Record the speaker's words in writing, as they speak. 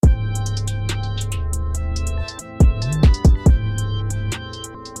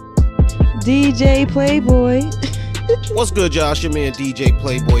DJ Playboy. What's good, y'all? It's your man DJ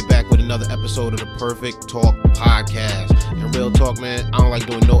Playboy back with another episode of the Perfect Talk Podcast. And real talk, man, I don't like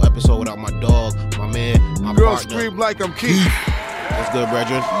doing no episode without my dog, my man, my Girl partner. scream like I'm Keith. What's good,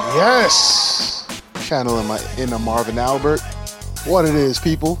 brethren? Yes! Channeling my inner Marvin Albert. What it is,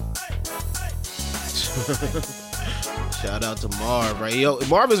 people. Shout out to Marv, right? Yo,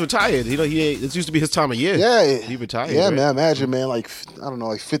 Marv is retired. You know, it used to be his time of year. Yeah. He retired. Yeah, right? man. Imagine, man, like, I don't know,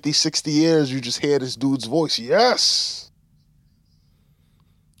 like 50, 60 years, you just hear this dude's voice. Yes!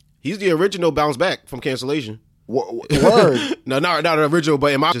 He's the original bounce back from cancellation. Word. No, not the original,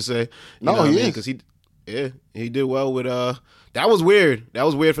 but in my should say. No, he is. Because he did well with that was weird. That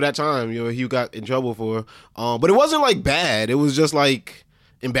was weird for that time. You know, he got in trouble for. But it wasn't like bad. It was just like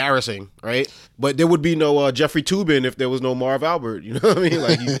embarrassing, right? But there would be no Jeffrey Toobin if there was no Marv Albert. You know what I mean?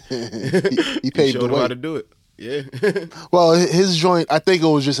 Like he paid showed the him how way. to do it. Yeah. Well, his joint, I think it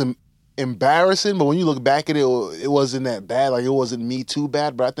was just embarrassing, but when you look back at it, it wasn't that bad. Like, it wasn't Me Too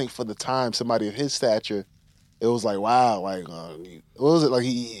bad, but I think for the time, somebody of his stature, it was like, wow, like, what was it? Like,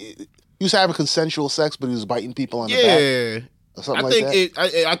 he was having consensual sex, but he was biting people on the back. Yeah. Or something I like think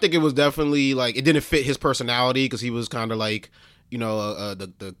that. I think it was definitely like it didn't fit his personality because he was kind of like, you know,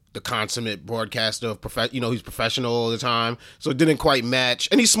 the consummate broadcaster of he's professional all the time, so it didn't quite match.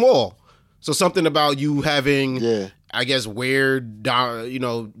 And he's small, so something about you having, I guess, weird,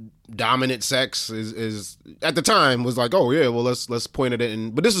 dominant sex is at the time was like, oh yeah, well let's point at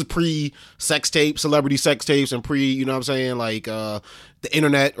it. But this is pre sex tape, celebrity sex tapes, and pre, you know what I'm saying, like the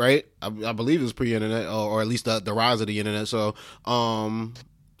internet, right? I believe it was pre-internet, or at least the rise of the internet. So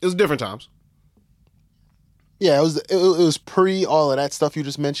it was different times. Yeah, it was pre all of that stuff you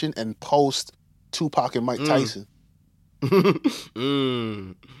just mentioned and post Tupac and Mike Tyson.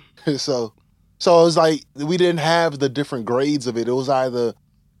 So it was like we didn't have the different grades of it. It was either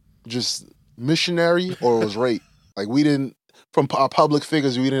just missionary or it was rape. Like, we didn't, from our public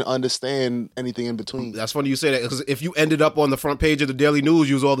figures, we didn't understand anything in between. That's funny you say that, because if you ended up on the front page of the Daily News,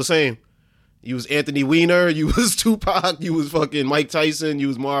 you was all the same. You was Anthony Weiner, you was Tupac, you was fucking Mike Tyson, you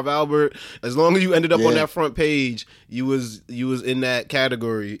was Marv Albert. As long as you ended up on that front page, you was in that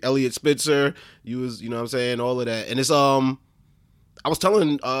category. Elliot Spitzer, you was, you know what I'm saying, all of that. And it's I was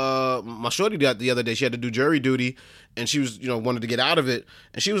telling my shorty that the other day, she had to do jury duty, and she was, wanted to get out of it,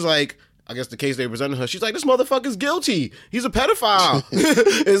 and she was like, I guess the case they presented her, she's like, this motherfucker's guilty. He's a pedophile.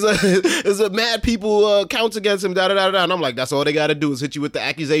 Is a mad people counts against him, da-da-da-da. And I'm like, that's all they got to do is hit you with the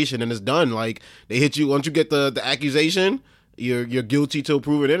accusation, and it's done. Like, they hit you, once you get the accusation, you're guilty till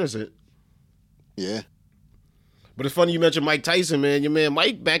proven innocent. Yeah. But it's funny you mentioned Mike Tyson, man. Your man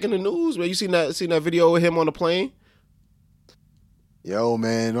Mike back in the news, man. You seen that video of him on the plane? Yo,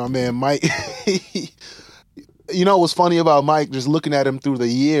 man, my man Mike. You know what's funny about Mike, just looking at him through the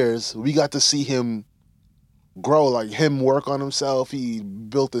years, we got to see him grow, like him work on himself. He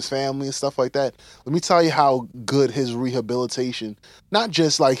built his family and stuff like that. Let me tell you how good his rehabilitation, not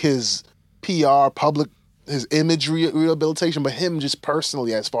just like his PR, public, his image rehabilitation, but him just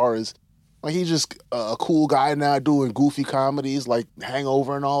personally, as far as, like, he's just a cool guy now doing goofy comedies like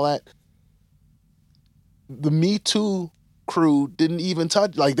Hangover and all that. The Me Too crew didn't even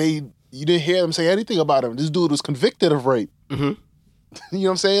touch, like, you didn't hear them say anything about him. This dude was convicted of rape. Mm-hmm. You know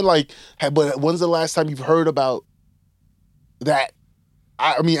what I'm saying? Like, but when's the last time you've heard about that?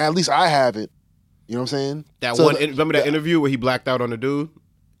 I mean, at least I haven't. You know what I'm saying? Remember that interview where he blacked out on the dude?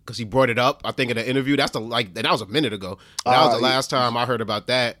 Because he brought it up, I think, in the interview. That was a minute ago. That was the last time I heard about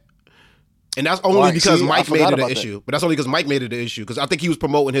that. And that's only because Mike made it an issue. But that's only because Mike made it an issue. Because I think he was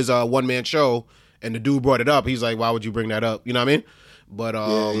promoting his one-man show, and the dude brought it up. He's like, why would you bring that up? You know what I mean? But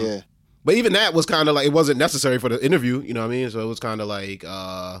yeah. But even that was kind of like, it wasn't necessary for the interview, you know what I mean? So it was kind of like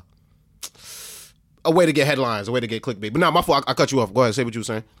a way to get headlines, a way to get clickbait. But no, my fault, I cut you off. Go ahead, say what you were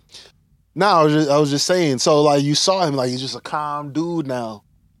saying. No, I was just saying, so like you saw him, like he's just a calm dude now.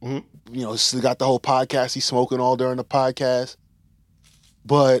 Mm-hmm. You know, he got the whole podcast, he's smoking all during the podcast.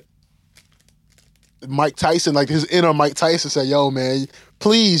 But Mike Tyson, like his inner Mike Tyson said, yo, man,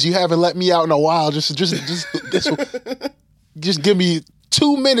 please, you haven't let me out in a while. Just give me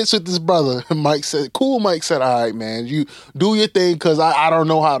 2 minutes with this brother. Mike said, all right, man, you do your thing, because I don't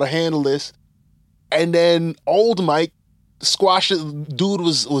know how to handle this. And then old Mike squashed it. Dude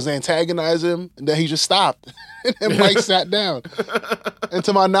was antagonizing him, and then he just stopped. And then Mike sat down. And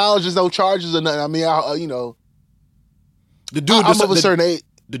to my knowledge, there's no charges or nothing. I mean, the dude, I'm of a certain age.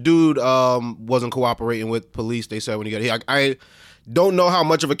 The dude wasn't cooperating with police, they said, when he got here. I don't know how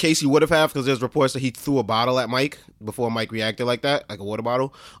much of a case he would have had, because there's reports that he threw a bottle at Mike before Mike reacted like that, like a water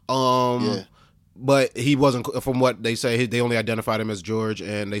bottle. But he wasn't, from what they say, they only identified him as George,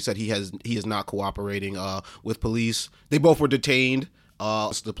 and they said he is not cooperating with police. They both were detained.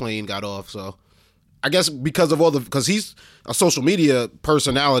 The plane got off, so I guess because of because he's a social media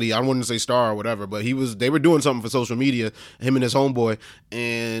personality. I wouldn't say star or whatever, but they were doing something for social media, him and his homeboy,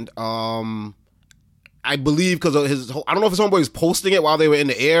 and I believe because of I don't know if his homeboy was posting it while they were in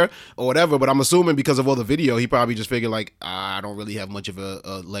the air or whatever, but I'm assuming because of all the video, he probably just figured like, I don't really have much of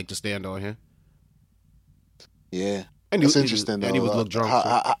a leg to stand on here. Yeah, and it's interesting though. And he was look drunk.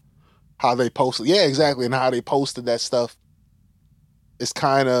 How they posted, yeah, exactly, and how they posted that stuff. It's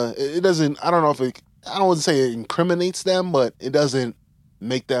kind of, it doesn't. I don't know if I don't want to say it incriminates them, but it doesn't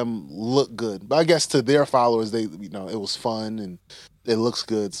make them look good. But I guess to their followers, it was fun and it looks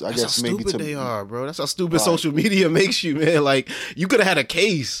good. So That's how stupid they are, bro. That's how stupid social media makes you, man. Like, you could have had a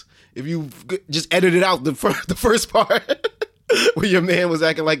case if you just edited out the first part. Where your man was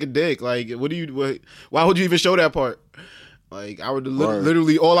acting like a dick. Like, why would you even show that part? Like, I would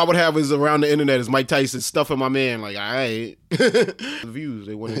literally, all I would have is around the internet is Mike Tyson stuffing my man. Like, all right. The views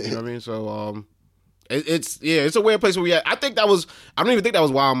they wanted, you know what I mean? So, it's a weird place where we at. I don't even think that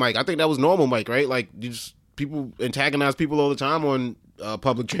was Wild Mike. I think that was normal Mike, right? Like, people antagonize people all the time on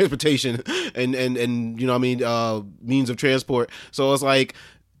public transportation and you know what I mean, means of transport. So it's like,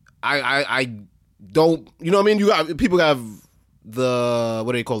 I don't, you know what I mean? People have the,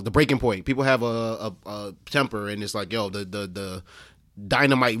 what do they call it, the breaking point. People have a temper, and it's like, yo, the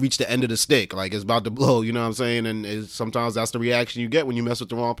dynamite reached the end of the stick, like it's about to blow, you know what I'm saying? And sometimes that's the reaction you get when you mess with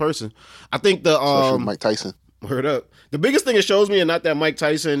the wrong person. I think Mike Tyson. Word up. The biggest thing it shows me, and not that Mike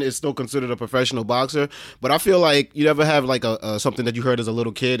Tyson is still considered a professional boxer, but I feel like you ever have like a something that you heard as a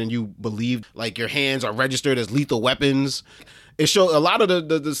little kid and you believe like your hands are registered as lethal weapons. It shows a lot of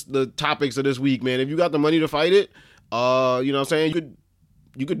the topics of this week, man. If you got the money to fight it, you know what I'm saying,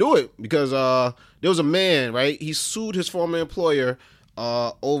 you could do it, because there was a man, right? He sued his former employer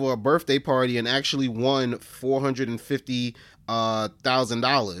over a birthday party and actually won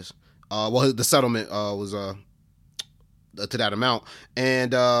 $450,000. Well, the settlement was to that amount,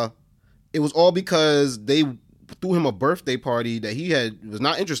 and it was all because they threw him a birthday party that he was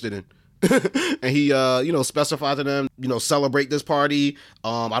not interested in. And he specified to them, celebrate this party.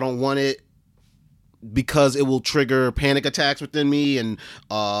 I don't want it because it will trigger panic attacks within me and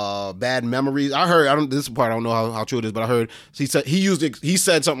bad memories. This part I don't know how true it is, but I heard he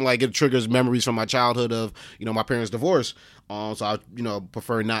said something like it triggers memories from my childhood of my parents' divorce. So I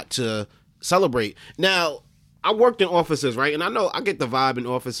prefer not to celebrate. Now, I worked in offices, right? And I know I get the vibe in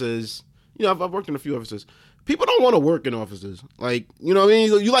offices. I've worked in a few offices. People don't want to work in offices. Like, you know what I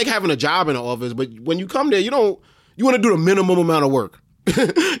mean? You like having a job in an office, but when you come there, you want to do the minimum amount of work.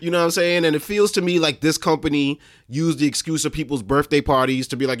 You know what I'm saying? And it feels to me like this company used the excuse of people's birthday parties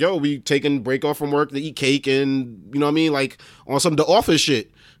to be like, yo, we taking break off from work to eat cake and, you know what I mean? Like on some The Office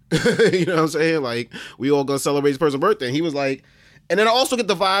shit. You know what I'm saying? Like, we all gonna celebrate this person's birthday. And he was like, and then I also get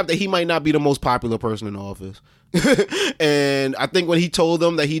the vibe that he might not be the most popular person in the office. And I think when he told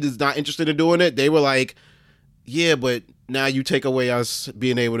them that he is not interested in doing it, they were like, yeah, but now you take away us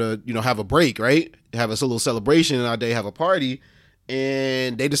being able to, have a break, right? Have us a little celebration in our day, have a party.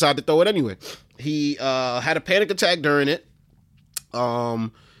 And they decided to throw it anyway. He had a panic attack during it.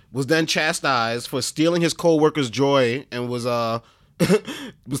 Was then chastised for stealing his co-worker's joy and was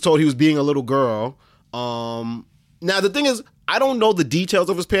told he was being a little girl. Now the thing is, I don't know the details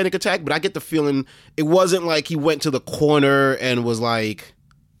of his panic attack, but I get the feeling it wasn't like he went to the corner and was like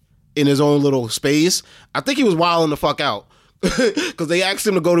in his own little space. I think he was wilding the fuck out because they asked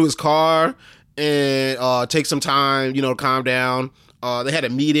him to go to his car and take some time, to calm down. They had a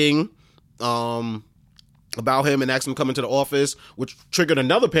meeting about him and asked him to come into the office, which triggered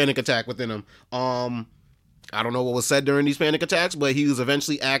another panic attack within him. I don't know what was said during these panic attacks, but he was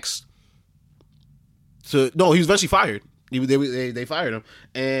eventually he was eventually fired. They fired him,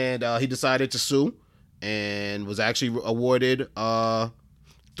 and he decided to sue and was actually awarded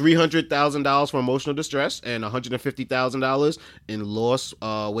 $300,000 for emotional distress and $150,000 in lost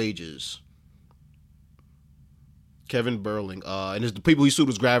wages. Kevin Burling, and the people he sued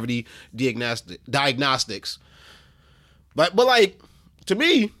was Gravity Diagnostics. But like, to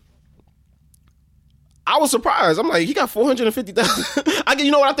me, I was surprised. I'm like, he got $450,000.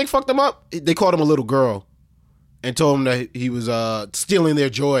 You know what I think fucked him up? They called him a little girl and told him that he was stealing their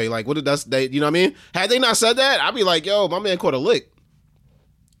joy. Like, what did that? You know what I mean? Had they not said that, I'd be like, yo, my man caught a lick.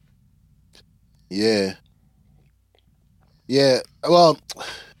 Yeah. Well,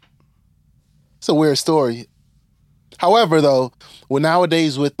 it's a weird story. However, though,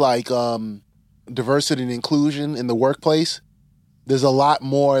 nowadays with like diversity and inclusion in the workplace, there's a lot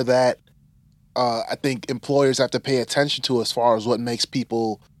more that I think employers have to pay attention to as far as what makes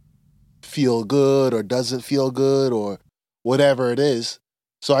people feel good or doesn't feel good or whatever it is.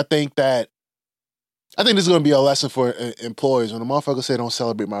 So I think this is going to be a lesson for employers. When a motherfucker say don't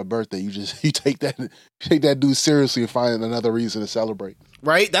celebrate my birthday, you take that dude seriously and find another reason to celebrate.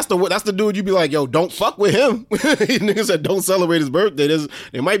 Right? That's the dude you be like, yo, don't fuck with him. Nigga said don't celebrate his birthday.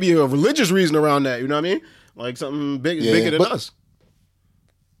 There might be a religious reason around that, you know what I mean? Like something bigger than us.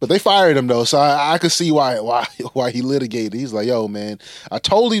 But they fired him though, so I could see why he litigated. He's like, yo, man, I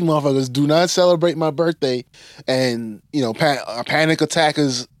told these motherfuckers do not celebrate my birthday, and a panic attack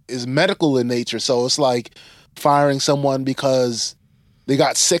is medical in nature, so it's like firing someone because they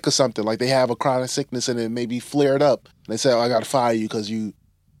got sick or something, like they have a chronic sickness and it maybe flared up. And they say, oh, I got to fire you because you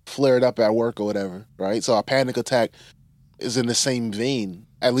flared up at work or whatever, right? So a panic attack is in the same vein,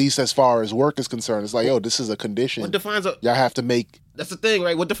 at least as far as work is concerned. It's like, yo, this is a condition. What defines y'all have to make. That's the thing,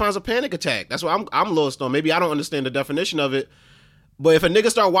 right? What defines a panic attack? That's what I'm lost on. Maybe I don't understand the definition of it. But if a nigga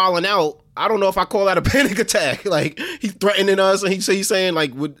start wilding out, I don't know if I call that a panic attack. Like, he's threatening us, and he's saying,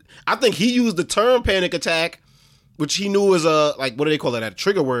 like, I think he used the term panic attack, which he knew was what do they call it? A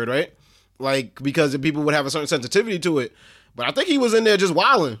trigger word, right? Like, because people would have a certain sensitivity to it. But I think he was in there just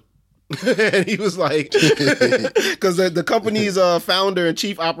wilding. And he was like, because the company's founder and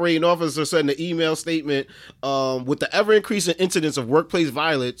chief operating officer said in an email statement, with the ever-increasing incidence of workplace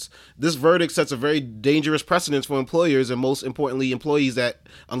violence, this verdict sets a very dangerous precedence for employers and most importantly employees that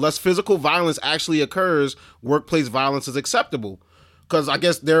unless physical violence actually occurs, workplace violence is acceptable. Because I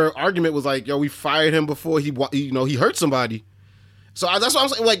guess their argument was like, yo, we fired him before he hurt somebody. So that's what I'm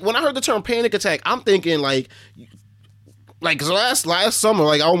saying. Like, when I heard the term panic attack, I'm thinking like, cause last summer,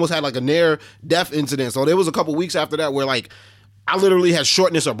 like I almost had like a near death incident. So there was a couple weeks after that where like I literally had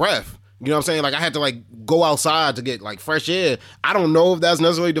shortness of breath. You know what I'm saying? Like I had to like go outside to get like fresh air. I don't know if that's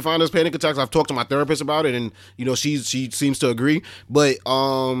necessarily defined as panic attacks. I've talked to my therapist about it, and she seems to agree. But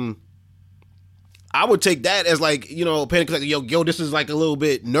I would take that as like panic attack. Yo, this is like a little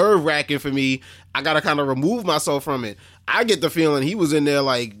bit nerve wracking for me. I gotta kind of remove myself from it. I get the feeling he was in there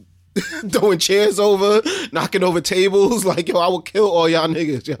like throwing chairs over, knocking over tables. Like, yo, I will kill all y'all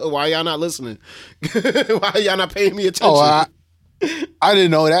niggas. Yo, why y'all not listening? Why y'all not paying me attention? Oh, I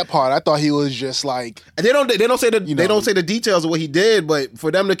didn't know that part. I thought he was just like. They don't say the details of what he did, but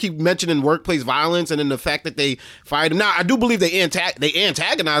for them to keep mentioning workplace violence and then the fact that they fired him. Now, I do believe they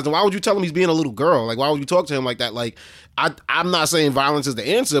antagonized him. Why would you tell him he's being a little girl? Like, why would you talk to him like that? Like, I'm not saying violence is the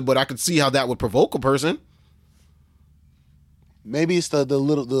answer, but I could see how that would provoke a person. Maybe it's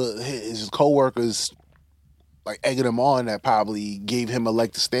his coworkers like egging him on that probably gave him a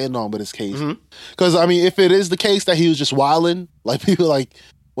leg to stand on with his case. Because I mean, if it is the case that he was just wilding, like people like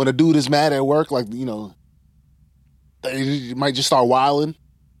when a dude is mad at work, like they might just start wilding.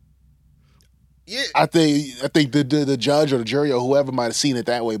 Yeah, I think the judge or the jury or whoever might have seen it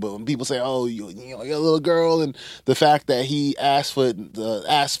that way. But when people say, "Oh, you're a little girl," and the fact that he asked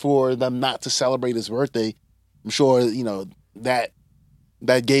for them not to celebrate his birthday, I'm sure that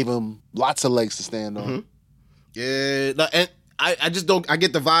gave him lots of legs to stand on. Mm-hmm. Yeah, and I just don't. I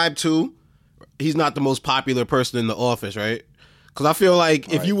get the vibe too. He's not the most popular person in the office, right? Because I feel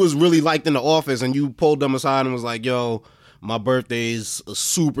like if you was really liked in the office and you pulled them aside and was like, "Yo, my birthday's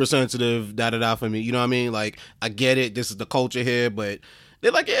super sensitive, da for me," you know what I mean? Like, I get it. This is the culture here, but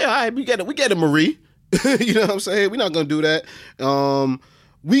they're like, "Yeah, all right, we get it, Marie." You know what I'm saying? We're not gonna do that.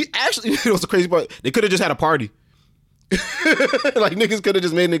 We actually, it was the crazy part. They could have just had a party. Like niggas could have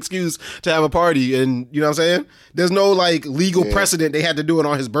just made an excuse to have a party, and you know what I'm saying? There's no like legal precedent they had to do it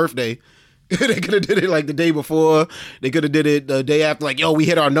on his birthday. They could have did it like the day before. They could have did it the day after, like, yo, we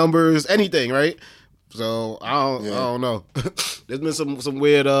hit our numbers, anything, right? So I don't know. There's been some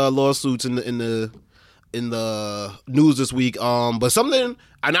weird lawsuits in the news this week. But something,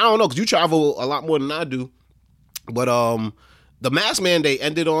 and I don't know because you travel a lot more than I do. But the mask mandate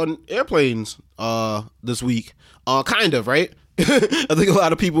ended on airplanes this week. Kind of, right? I think a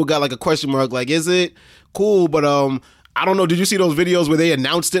lot of people got like a question mark, like, is it cool? But I don't know. Did you see those videos where they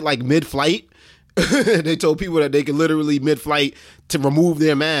announced it like mid-flight? They told people that they could literally mid-flight to remove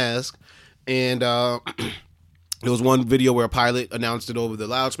their mask. And there was one video where a pilot announced it over the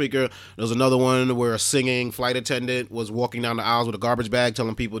loudspeaker. There was another one where a singing flight attendant was walking down the aisles with a garbage bag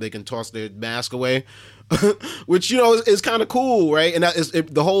telling people they can toss their mask away. Which, is kind of cool, right? And that is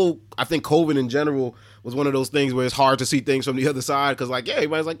the whole, I think COVID in general was one of those things where it's hard to see things from the other side because, like, yeah,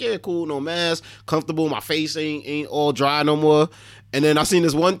 everybody's like, yeah, cool, no mask, comfortable, my face ain't all dry no more. And then I seen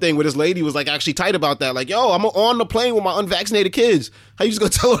this one thing where this lady was like actually tight about that, like, yo, I'm on the plane with my unvaccinated kids. How you just gonna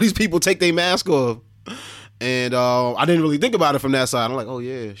tell all these people take their mask off? And I didn't really think about it from that side. I'm like, oh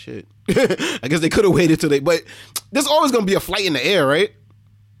yeah, shit. I guess they could have waited till they. But there's always gonna be a flight in the air, right?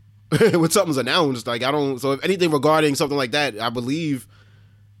 When something's announced, like I don't. So if anything regarding something like that, I believe,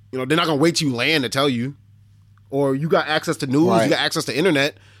 they're not gonna wait till you land to tell you, or you got access to news, Right. you got access to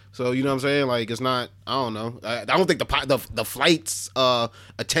internet. So you know what I'm saying? Like it's not. I don't know. I don't think the flight's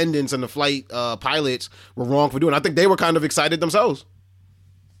attendants and the flight pilots were wrong for doing it. I think they were kind of excited themselves.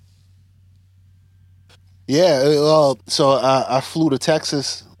 Yeah, so I flew to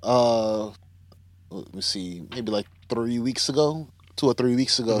Texas. Let me see, maybe like 3 weeks ago, 2 or 3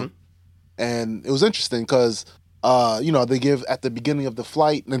 weeks ago, and it was interesting because they give at the beginning of the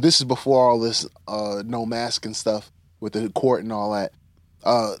flight, and this is before all this no mask and stuff with the court and all that.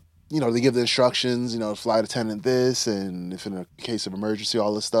 They give the instructions, flight attendant this, and if in a case of emergency,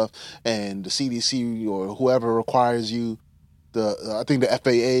 all this stuff, and the CDC or whoever requires you, I think the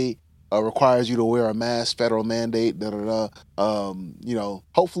FAA. Requires you to wear a mask, federal mandate,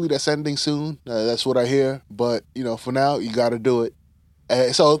 hopefully that's ending soon. That's what I hear. But, for now, you got to do it.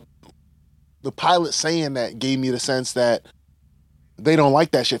 So the pilot saying that gave me the sense that they don't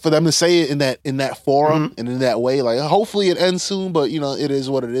like that shit. For them to say it in that forum and in that way, like, hopefully it ends soon, but, it is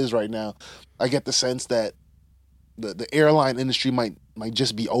what it is right now. I get the sense that the airline industry might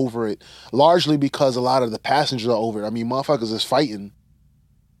just be over it, largely because a lot of the passengers are over it. I mean, motherfuckers is fighting.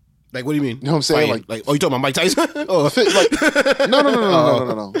 Like, what do you mean? You know what I'm saying? Like, oh, you talking about Mike Tyson? Oh,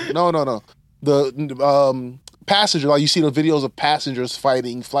 No. The passenger, like you see the videos of passengers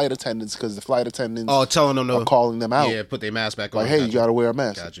fighting flight attendants because the flight attendants telling them are calling them out. Yeah, put their mask back on. Like, hey, you got to wear a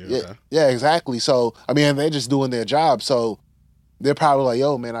mask. Got you. Yeah, Okay. yeah, exactly. So, I mean, they're just doing their job. So they're probably like,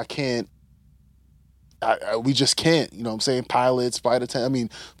 yo, man, I can't. We just can't. You know what I'm saying? Pilots, flight attendants. I mean,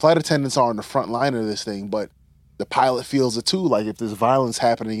 flight attendants are on the front line of this thing, but the pilot feels it too. Like if there's violence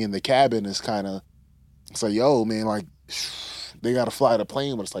happening in the cabin, it's like, yo, man, like they got to fly the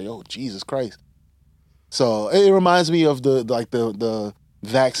plane, but it's like, oh, Jesus Christ. So it reminds me of the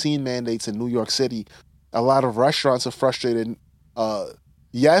vaccine mandates in New York City. A lot of restaurants are frustrated.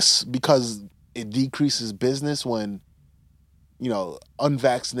 Yes, because it decreases business when,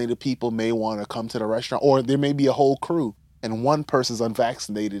 unvaccinated people may want to come to the restaurant, or there may be a whole crew and one person's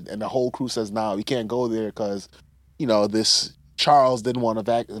unvaccinated and the whole crew says, nah, we can't go there because this Charles didn't want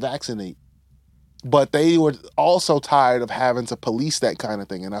to vaccinate. But they were also tired of having to police that kind of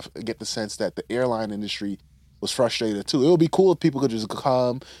thing. And I get the sense that the airline industry was frustrated too. It would be cool if people could just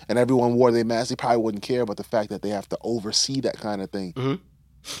come and everyone wore their mask. They probably wouldn't care. But the fact that they have to oversee that kind of thing,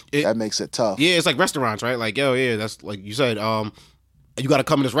 that makes it tough. Yeah, it's like restaurants, right? Like, yo, yeah, that's like you said, you got to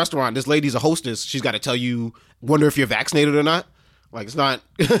come in this restaurant. This lady's a hostess. She's got to tell you, wonder if you're vaccinated or not. Like, it's not,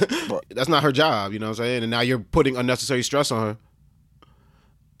 that's not her job, you know what I'm saying? And now you're putting unnecessary stress on her.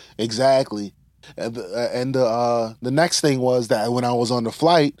 Exactly. And the next thing was that when I was on the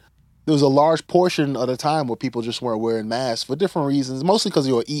flight, there was a large portion of the time where people just weren't wearing masks for different reasons, mostly because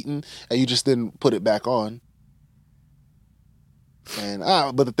you were eating and you just didn't put it back on. And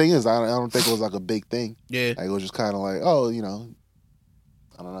but the thing is, I don't think it was like a big thing. Yeah. Like, it was just kind of like, oh, I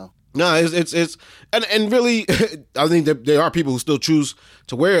don't know. No, it's and really, I think that there are people who still choose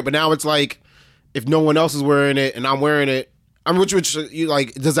to wear it, but now it's like, if no one else is wearing it and I'm wearing it, which you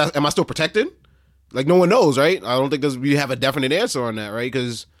like, am I still protected? Like, no one knows, right? I don't think we have a definite answer on that, right?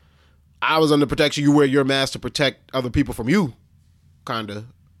 Because I was under protection. You wear your mask to protect other people from you, kind of.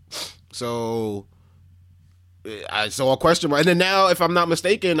 So I saw a question mark. And then now, if I'm not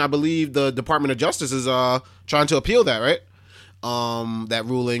mistaken, I believe the Department of Justice is trying to appeal that, right? That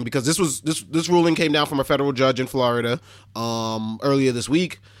ruling, because this ruling came down from a federal judge in Florida earlier this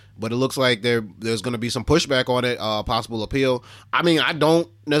week, but it looks like there's going to be some pushback on it, possible appeal. I mean, I don't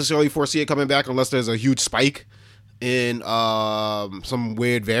necessarily foresee it coming back unless there's a huge spike in some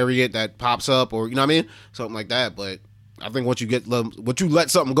weird variant that pops up, or you know what I mean, something like that. But I think once you let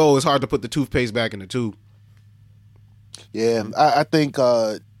something go, it's hard to put the toothpaste back in the tube. Yeah, I think.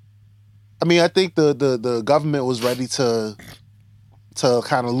 I think the government was ready to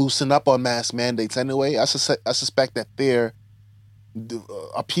kind of loosen up on mask mandates anyway. I suspect that they're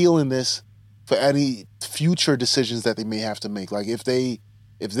appealing this for any future decisions that they may have to make. Like if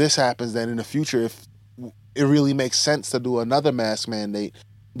this happens, then in the future, if it really makes sense to do another mask mandate,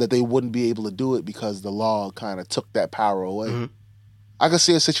 that they wouldn't be able to do it because the law kind of took that power away. Mm-hmm. I could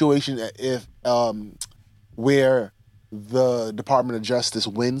see a situation if where the Department of Justice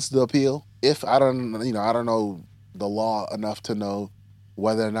wins the appeal. If I don't know the law enough to know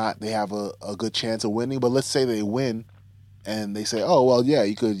whether or not they have a good chance of winning, but let's say they win and they say, oh well, yeah,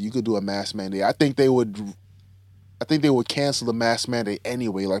 you could do a mask mandate. I think they would I think they would cancel the mask mandate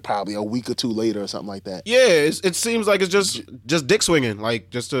anyway, like probably a week or two later or something like that. Yeah, it seems like it's just dick swinging, like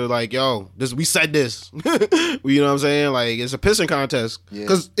just to like, yo, this we said this, you know what I'm saying? Like it's a pissing contest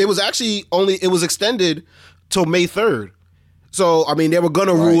because it was actually it was extended till May 3rd. So I mean, they were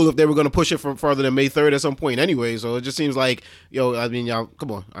gonna rule if they were gonna push it from further than May 3rd at some point anyway. So it just seems like, yo, I mean, y'all,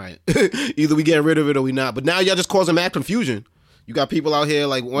 come on, all right, either we getting rid of it or we not. But now y'all just causing mad confusion. You got people out here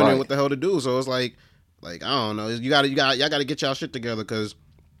like wondering what the hell to do. So it's like I don't know. Y'all gotta get y'all shit together because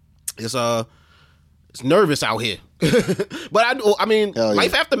it's nervous out here. But I mean,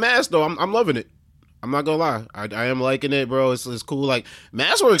 life after mask though, I'm loving it. I'm not gonna lie, I am liking it, bro. It's cool. Like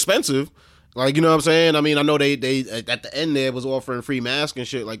masks were expensive. Like, you know what I'm saying? I mean, I know they at the end there was offering free masks and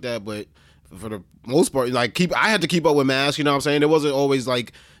shit like that, but for the most part, like I had to keep up with masks, you know what I'm saying? It wasn't always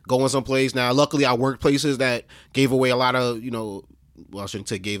like going someplace. Now, luckily I worked places that gave away a lot of, you know, well, I shouldn't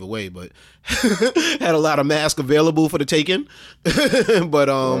say gave away, but had a lot of masks available for the taking. But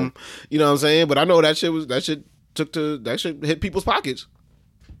you know what I'm saying? But I know that shit hit people's pockets.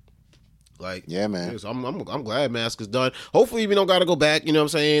 Like, yeah, man. So I'm glad mask is done. Hopefully we don't got to go back. You know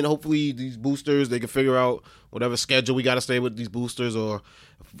what I'm saying? Hopefully these boosters, they can figure out whatever schedule we got to stay with these boosters, or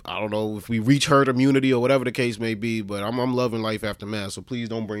I don't know if we reach herd immunity or whatever the case may be. But I'm loving life after mask. So please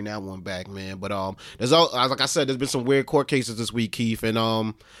don't bring that one back, man. But there's like I said, there's been some weird court cases this week, Keith, and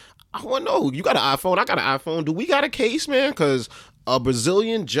I want to know, you got an iPhone, I got an iPhone. Do we got a case, man? Because a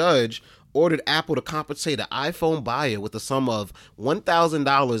Brazilian judge ordered Apple to compensate an iPhone buyer with a sum of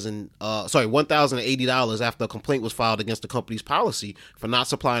 $1,080 after a complaint was filed against the company's policy for not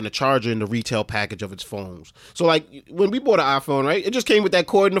supplying a charger in the retail package of its phones. So, like, when we bought an iPhone, right, it just came with that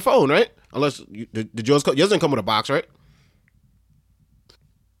cord in the phone, right? Unless, did yours didn't come with a box, right?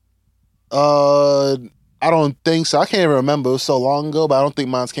 I don't think so. I can't even remember. It was so long ago, but I don't think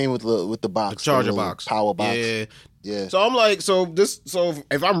mine came with the box, the charger box, power box. Yeah. So I'm like, so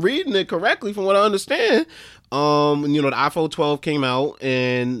if I'm reading it correctly, from what I understand, you know, the iPhone 12 came out,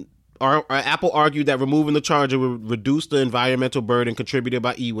 and Apple argued that removing the charger would reduce the environmental burden contributed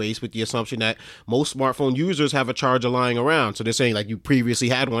by e-waste, with the assumption that most smartphone users have a charger lying around. So they're saying, like, you previously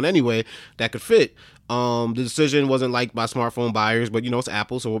had one anyway that could fit. The decision wasn't liked by smartphone buyers, but, you know, it's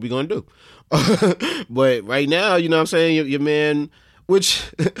Apple, so what we gonna do? But right now, you know what I'm saying, your man, which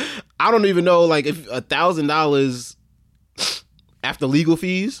I don't even know, like, if $1,000 after legal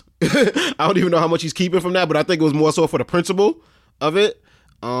fees, I don't even know how much he's keeping from that, but I think it was more so for the principle of it.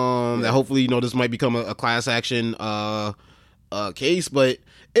 That hopefully, you know, this might become a class action case, but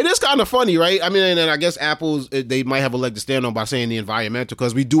it is kind of funny, right? I mean, and I guess Apple's, they might have a leg to stand on by saying the environmental,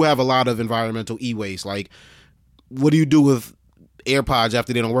 because we do have a lot of environmental e-waste. Like, what do you do with AirPods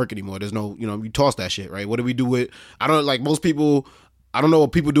after they don't work anymore? There's no, you know, you toss that shit, right? What do we do with, most people, I don't know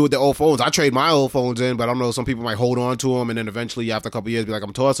what people do with their old phones. I trade my old phones in, but I don't know, some people might hold on to them and then eventually after a couple of years be like,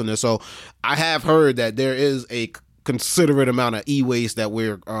 I'm tossing this. So I have heard that there is a considerate amount of e-waste that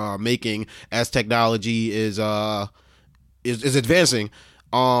we're making as technology is advancing.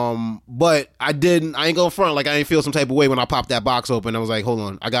 But I ain't gonna front, like, I ain't feel some type of way when I popped that box open. I was like, hold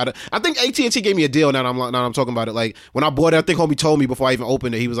on, I think AT&T gave me a deal. Now I'm talking about it. Like, when I bought it, I think homie told me before I even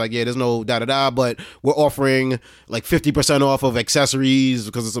opened it, he was like, yeah, there's no but we're offering like 50% off of accessories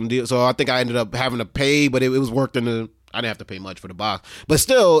because of some deal. So I think I ended up having to pay, but it was worked I didn't have to pay much for the box, but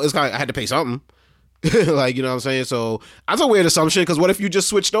still, it's kind of, I had to pay something. Like, you know what I'm saying? So that's a weird assumption, because what if you just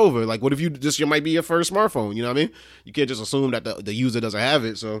switched over? Like, what if you might be your first smartphone? You know what I mean? You can't just assume that the user doesn't have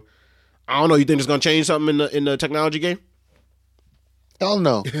it. So I don't know. You think it's gonna change something in the technology game? Hell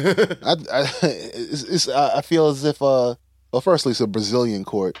no. I feel as if firstly, it's a Brazilian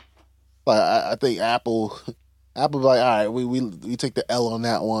court. Like, I think Apple be like, all right, we take the L on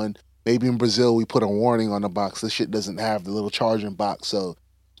that one. Maybe in Brazil we put a warning on the box. This shit doesn't have the little charging box, so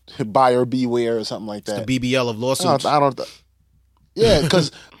buyer beware or something like that. It's the BBL of lawsuits. Yeah, because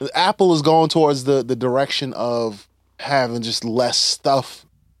Apple is going towards the direction of having just less stuff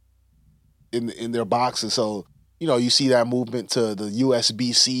in their boxes. So, you know, you see that movement to the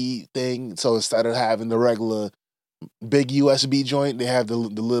USB-C thing. So instead of having the regular big USB joint, they have the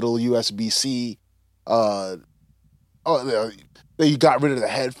little USB-C. They got rid of the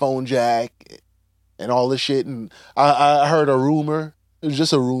headphone jack and all this shit. And I heard a rumor. It was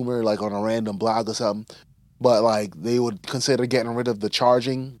just a rumor, like on a random blog or something. But like, they would consider getting rid of the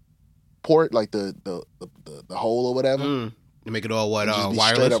charging port, like the hole or whatever. To make it all wireless,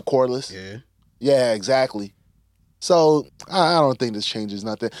 straight up cordless. Yeah, exactly. So I don't think this changes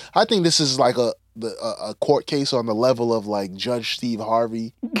nothing. I think this is like a court case on the level of like Judge Steve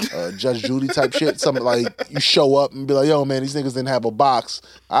Harvey, Judge Judy type shit. Something like you show up and be like, yo man, these niggas didn't have a box.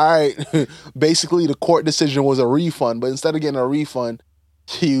 All right. Basically the court decision was a refund, but instead of getting a refund,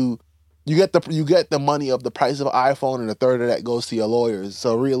 you get the money of the price of an iPhone, and a third of that goes to your lawyers.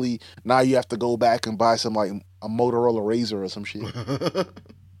 So really now you have to go back and buy some like a Motorola Razr or some shit.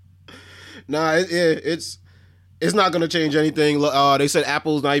 Nah, it's not gonna change anything. They said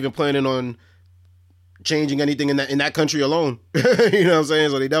Apple's not even planning on changing anything in that country alone. You know what I'm saying?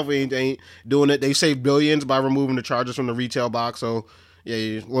 So they definitely ain't doing it. They saved billions by removing the charges from the retail box. So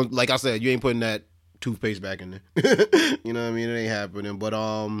yeah, well, like I said, you ain't putting that toothpaste back in there. You know what I mean? It ain't happening. But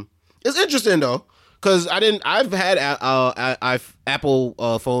it's interesting though, because I've had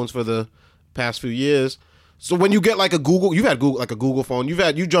Apple phones for the past few years. So when you get like you've had Google, like a Google phone,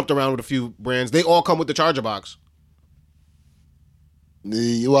 you jumped around with a few brands. They all come with the charger box.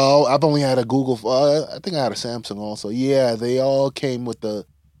 Well, I've only had a Google. I think I had a Samsung also. Yeah, they all came with the.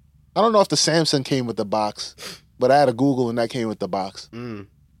 I don't know if the Samsung came with the box, but I had a Google and that came with the box.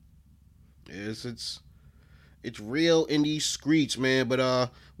 Yes, it's real in these streets, man. But we're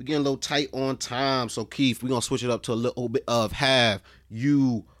getting a little tight on time. So Keith, we're gonna switch it up to a little bit of Have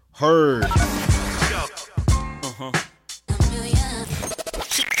You Heard?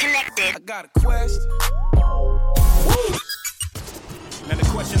 Keep connected. I got a question. Now the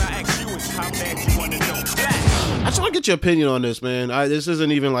question I ask you is how bad you want to know that. I just want to get your opinion on this, man. This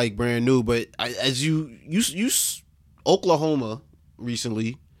isn't even like brand new, but as you Oklahoma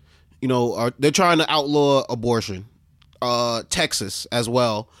recently, you know, they're trying to outlaw abortion. Texas as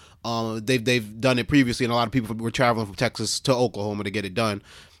well. They've done it previously, and a lot of people were traveling from Texas to Oklahoma to get it done.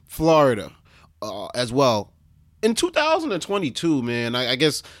 Florida as well. In 2022, man, I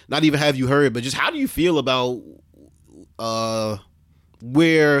guess not even have you heard, but just how do you feel about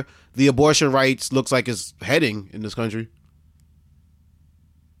where the abortion rights looks like is heading in this country?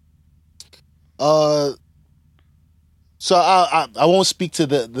 So I won't speak to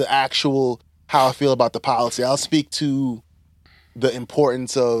the actual how I feel about the policy. I'll speak to the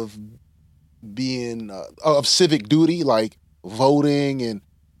importance of being of civic duty, like voting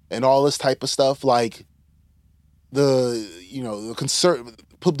and all this type of stuff. Like the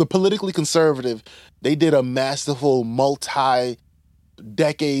politically conservative, they did a masterful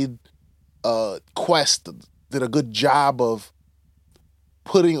multi-decade quest, did a good job of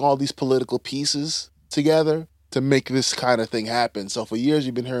putting all these political pieces together to make this kind of thing happen. So for years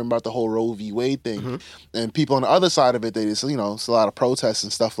you've been hearing about the whole Roe v. Wade thing, and people on the other side of it, they just, it's a lot of protests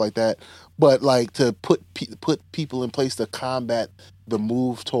and stuff like that. But like to put people in place to combat the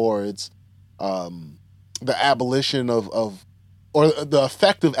move towards the abolition or the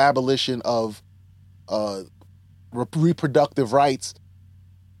effective abolition of reproductive rights,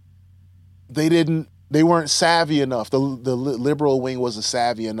 they weren't savvy enough. The liberal wing wasn't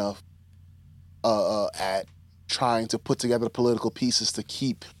savvy enough at trying to put together the political pieces to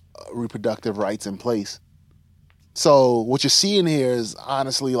keep reproductive rights in place. So what you're seeing here is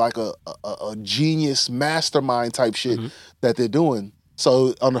honestly like a genius mastermind type shit that they're doing.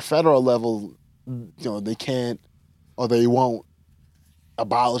 So on the federal level, they can't or they won't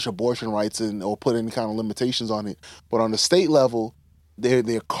abolish abortion rights or put any kind of limitations on it. But on the state level,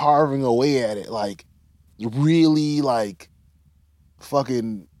 they're carving away at it, like really like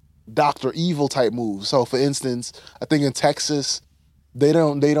fucking Dr. Evil type moves. So for instance, I think in Texas, they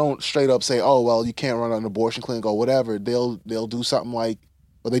don't straight up say, oh well, you can't run an abortion clinic or whatever. They'll do something like,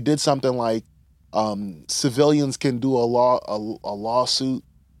 or they did something like, civilians can do a lawsuit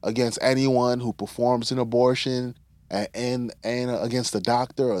against anyone who performs an abortion and against the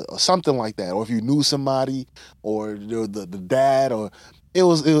doctor or something like that. Or if you knew somebody or the dad, or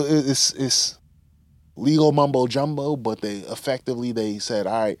it's legal mumbo jumbo, but they said,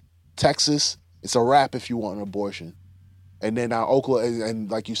 all right, Texas, it's a wrap if you want an abortion. And then now Oklahoma,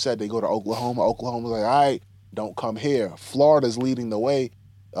 and like you said, they go to Oklahoma. Oklahoma's like, all right, don't come here. Florida's leading the way.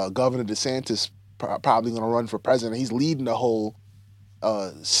 Governor DeSantis probably going to run for president. He's leading the whole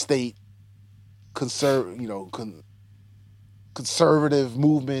state conservative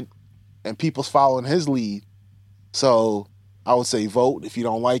movement, and people's following his lead. So I would say vote if you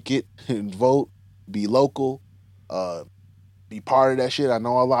don't like it, and vote. Be local. Be part of that shit. I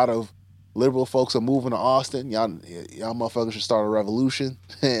know a lot of liberal folks are moving to Austin. Y'all motherfuckers should start a revolution,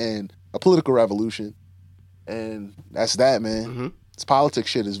 and a political revolution. And that's that, man. This politics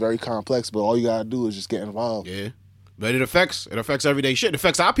shit is very complex, but all you gotta do is just get involved. Yeah, but it affects everyday shit. It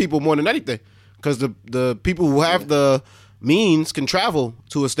affects our people more than anything, because the people who have the means can travel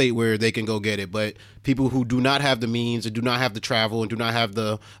to a state where they can go get it. But people who do not have the means and do not have the travel and do not have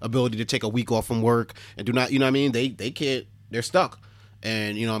the ability to take a week off from work and do not, you know what I mean? They can't, they're stuck.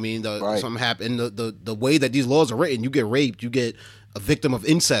 And you know what I mean? Something happened. The way that these laws are written, you get raped, you get a victim of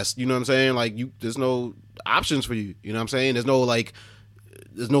incest, you know what I'm saying? Like there's no options for you. You know what I'm saying? There's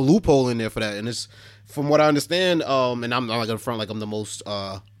no loophole in there for that. And it's, from what I understand, and I'm not gonna front like I'm the most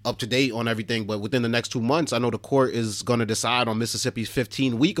up to date on everything, but within the next 2 months, I know the court is gonna decide on Mississippi's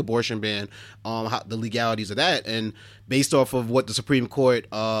 15-week abortion ban, how, the legalities of that, and based off of what the Supreme Court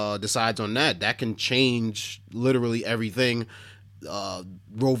decides on that can change literally everything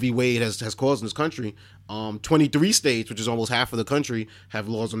Roe v. Wade has caused in this country. 23 states, which is almost half of the country, have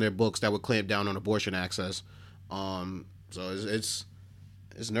laws on their books that would clamp down on abortion access. So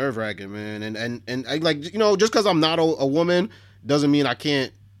it's nerve-wracking, man. And I, like, you know, just because I'm not a woman doesn't mean I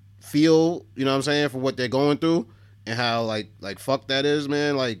can't feel, you know what I'm saying, for what they're going through and how like fuck that is,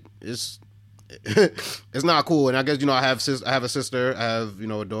 man. Like it's it's not cool. And I guess, you know, I have a sister, I have, you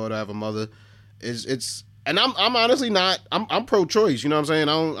know, a daughter, I have a mother. It's and I'm honestly not, I'm pro-choice, you know what I'm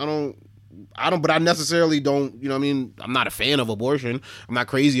saying? I don't, but I necessarily don't, you know what I mean? I'm not a fan of abortion. I'm not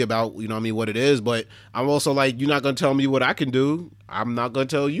crazy about, you know what I mean, what it is, but I'm also like, you're not going to tell me what I can do. I'm not going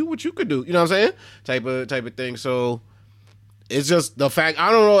to tell you what you could do. You know what I'm saying? Type of thing. So it's just the fact,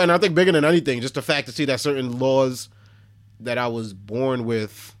 I don't know. And I think bigger than anything, just the fact to see that certain laws that I was born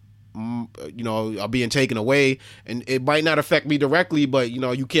with, you know, are being taken away, and it might not affect me directly, but you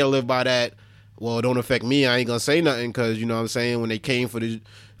know, you can't live by that. Well, it don't affect me. I ain't going to say nothing because, you know what I'm saying, when they came for the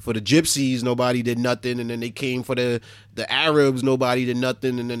gypsies, nobody did nothing, and then they came for the Arabs, nobody did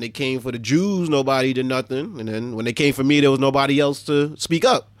nothing, and then they came for the Jews, nobody did nothing, and then when they came for me, there was nobody else to speak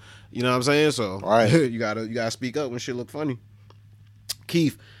up. You know what I'm saying? So right. you gotta speak up when shit look funny.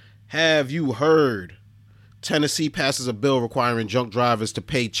 Keith, have you heard Tennessee passes a bill requiring drunk drivers to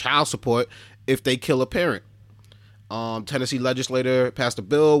pay child support if they kill a parent? Tennessee legislator passed a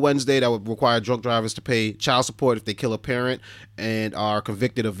bill Wednesday that would require drunk drivers to pay child support if they kill a parent and are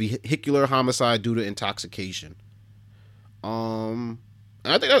convicted of vehicular homicide due to intoxication. I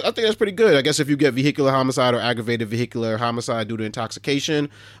think that's pretty good. I guess if you get vehicular homicide or aggravated vehicular homicide due to intoxication,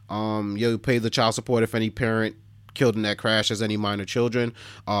 you'll pay the child support if any parent killed in that crash has any minor children.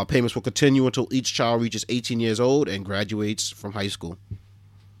 Payments will continue until each child reaches 18 years old and graduates from high school.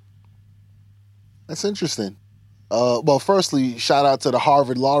 That's interesting. Well, firstly, shout out to the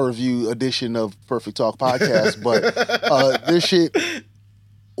Harvard Law Review edition of Perfect Talk Podcast. But this shit,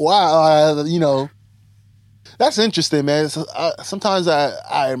 wow, you know, that's interesting, man. Sometimes I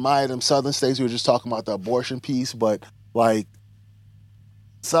admire them southern states. We were just talking about the abortion piece, but like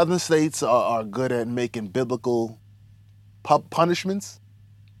southern states are good at making biblical punishments.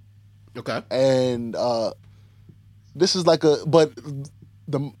 Okay. And this is like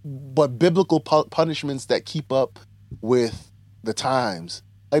but biblical punishments that keep up with the times.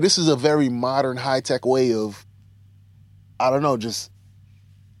 Like this is a very modern, high-tech way of, I don't know, just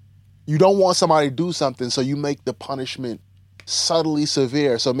you don't want somebody to do something, so you make the punishment subtly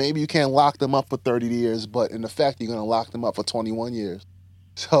severe. So maybe you can't lock them up for 30 years, but in effect, you're going to lock them up for 21 years.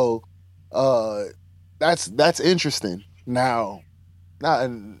 So that's interesting. Now,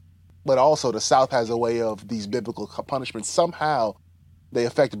 but also the South has a way of these biblical punishments. Somehow they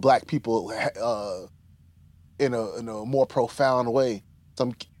affect black people in a more profound way.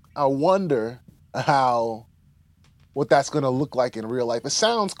 So I wonder what that's going to look like in real life. It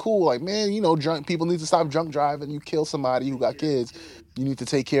sounds cool. Like, man, you know, drunk people need to stop drunk driving. You kill somebody who got kids, you need to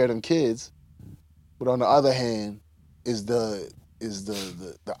take care of them kids. But on the other hand, is the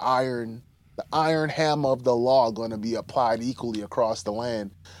iron hammer of the law going to be applied equally across the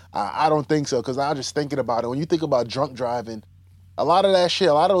land? I don't think so, because I'm just thinking about it. When you think about drunk driving, a lot of that shit,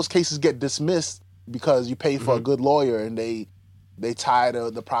 a lot of those cases get dismissed because you pay for a good lawyer and they tie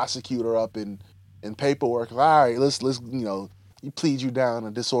the prosecutor up in paperwork. All right, let's you know, you plead you down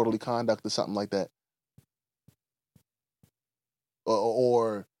in disorderly conduct or something like that,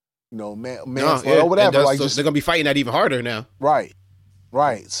 or you know, manslaughter or whatever. Like, they're gonna be fighting that even harder now. Right.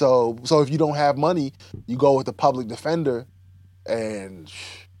 So if you don't have money, you go with the public defender, and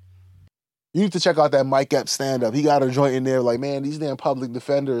you need to check out that Mike Epps stand-up. He got a joint in there like, man, these damn public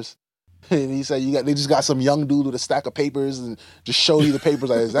defenders. And he said they just got some young dude with a stack of papers and just show you the papers.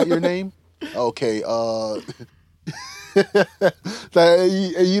 Like, is that your name? Okay. You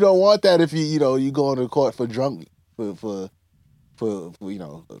don't want that if you go into court for drunk for you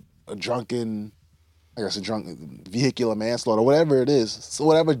know, a drunken, I guess a drunk vehicular manslaughter, whatever it is. So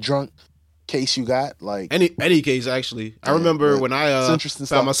whatever drunk case you got, like any case, actually. I remember when I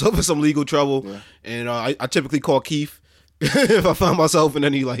found myself in some legal trouble, and I typically call Keith, if I found myself in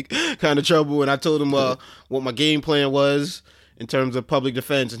any like kind of trouble, and I told him what my game plan was in terms of public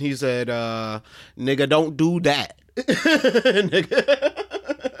defense, and he said, "Nigga, don't do that." Nigga.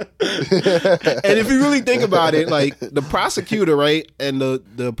 And if you really think about it, like the prosecutor, right, and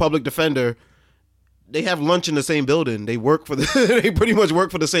the public defender, they have lunch in the same building. They work for they pretty much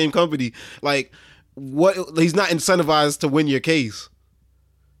work for the same company. Like, what? He's not incentivized to win your case.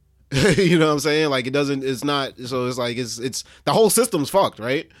 You know what I'm saying? Like, it's not, so it's like, it's the whole system's fucked,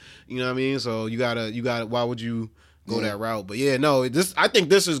 right? You know what I mean? So you gotta, why would you go that route? But yeah, no, I think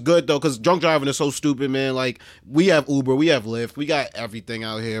this is good though, because drunk driving is so stupid, man. Like, we have Uber, we have Lyft, we got everything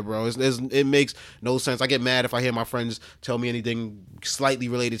out here, bro. It makes no sense. I get mad if I hear my friends tell me anything slightly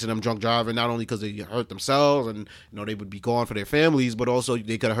related to them drunk driving, not only because they hurt themselves and, you know, they would be gone for their families, but also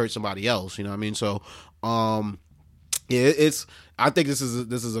they could have hurt somebody else, you know what I mean? So, yeah, I think this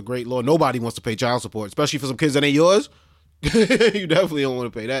is a great law. Nobody wants to pay child support, especially for some kids that ain't yours. You definitely don't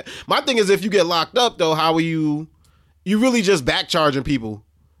want to pay that. My thing is, if you get locked up, though, how are you really just back charging people,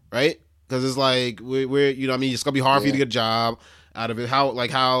 right? Because it's like, we're you know what I mean? It's going to be hard for you to get a job out of it. How,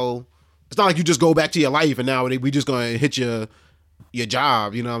 it's not like you just go back to your life and now we just going to hit your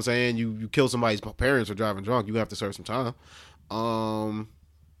job, you know what I'm saying? You kill somebody's parents for driving drunk, you have to serve some time.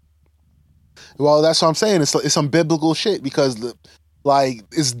 Well, that's what I'm saying. It's some biblical shit, because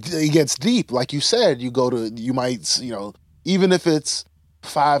it gets deep. Like you said, you might, you know, even if it's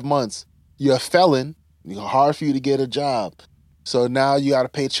 5 months, you're a felon. It's hard for you to get a job. So now you got to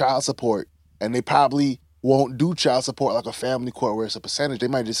pay child support, and they probably won't do child support like a family court where it's a percentage. They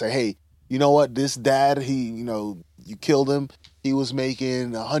might just say, hey, you know what? This dad, you killed him. He was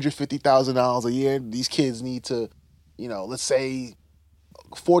making $150,000 a year. These kids need to, you know, let's say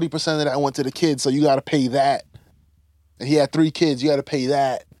 40% of that went to the kids, so you got to pay that. And he had 3 kids, you got to pay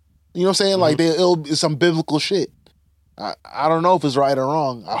that. You know what I'm saying? Mm-hmm. Like, it's some biblical shit. I don't know if it's right or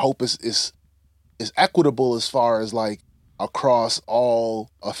wrong. I hope it's equitable as far as like across all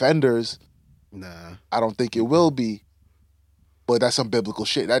offenders. Nah, I don't think it will be. But that's some biblical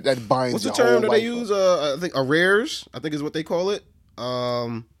shit. That binds. What's the term that they use? I think arrears, I think is what they call it.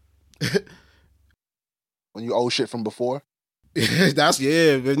 When you owe shit from before.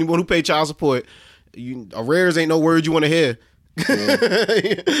 Anyone who paid child support, arrears ain't no word you want to hear.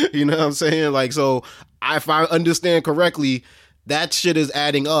 Yeah. You know what I'm saying? Like, so if I understand correctly, that shit is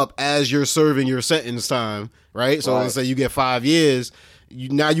adding up as you're serving your sentence time, right? So let's say you get 5 years,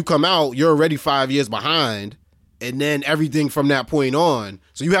 now you come out, you're already 5 years behind, and then everything from that point on.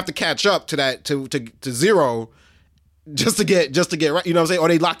 So you have to catch up to that to zero just to get right. You know what I'm saying? Or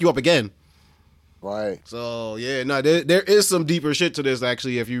they lock you up again. Right. So yeah, no, there is some deeper shit to this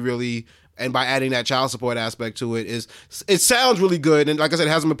actually. If you really, and by adding that child support aspect to it, it sounds really good. And like I said,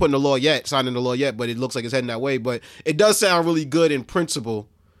 it hasn't been put in the law yet, signed in the law yet, but it looks like it's heading that way. But it does sound really good in principle.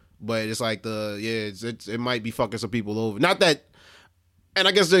 But it's like it might be fucking some people over. Not that, and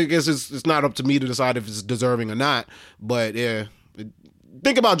I guess it's not up to me to decide if it's deserving or not. But yeah,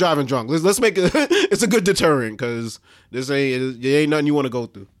 think about driving drunk. Let's make it. It's a good deterrent, because it ain't nothing you want to go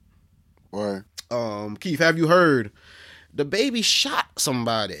through. Right. Keith, have you heard the baby shot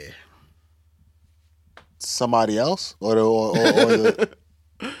somebody? Somebody else, or the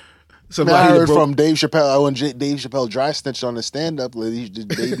somebody I heard from Dave Chappelle when Dave Chappelle dry snitched on the stand-up. Did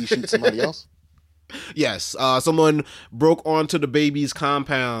baby shoot somebody else? Yes, someone broke onto the baby's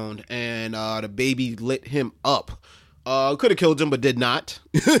compound, and the baby lit him up. Could have killed him, but did not.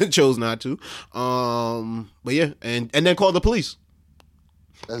 Chose not to. But yeah, and then called the police.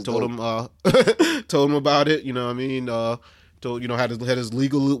 That's told dope. him told him about it, you know what I mean, had his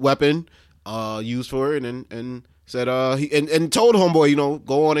legal weapon used for it, and said he told homeboy,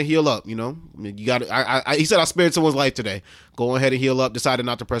 go on and heal up, I mean, you got he said I spared someone's life today, go ahead and heal up, decided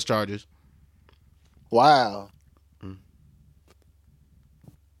not to press charges. Wow.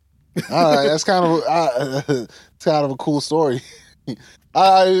 All right, that's kind of a cool story.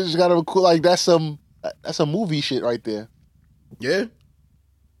 It's kind of a cool, like, that's some movie shit right there. Yeah.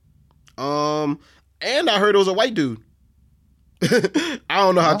 And I heard it was a white dude. I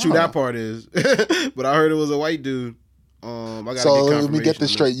don't know how true that part is, but I heard it was a white dude. I gotta so get let me get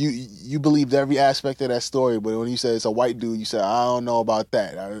this straight. You believed every aspect of that story, but when you said it's a white dude, you said, I don't know about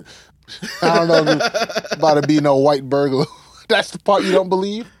that. I don't know about it being no white burglar. That's the part you don't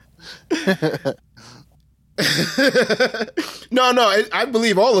believe? No, I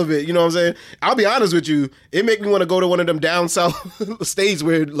believe all of it. You know what I'm saying? I'll be honest with you. It make me want to go to one of them down south states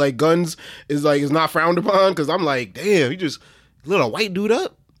where like guns is not frowned upon. Because I'm like, damn, you just lit a white dude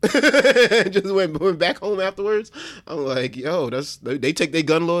up. Just went back home afterwards. I'm like, yo, they take their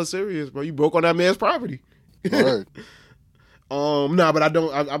gun laws serious, bro. You broke on that man's property. Word. Nah, but I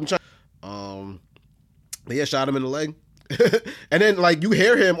don't. I'm trying. But yeah, shot him in the leg, and then like you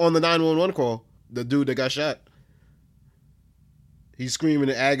hear him on the 911 call. The dude that got shot. He's screaming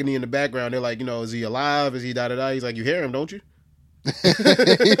in agony in the background. They're like, you know, is he alive? Is he da-da-da? He's like, you hear him, don't you? It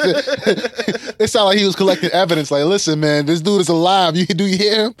sounded like he was collecting evidence. Like, listen, man, this dude is alive. Do you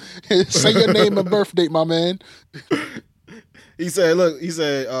hear him? Say your name and birth date, my man. He said, look, he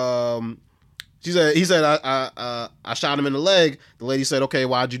said, I shot him in the leg. The lady said, okay,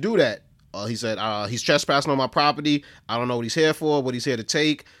 why'd you do that? He said, he's trespassing on my property. I don't know what he's here for, what he's here to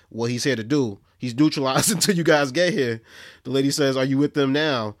take, what he's here to do. He's neutralized until you guys get here. The lady says, are you with them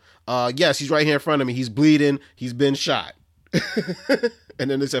now? Yes, he's right here in front of me. He's bleeding. He's been shot. And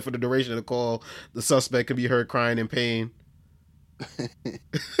then they said for the duration of the call, the suspect could be heard crying in pain.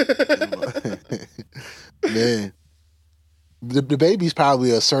 Man. The baby's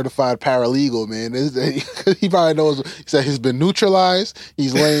probably a certified paralegal, man. He probably knows. He said he's been neutralized.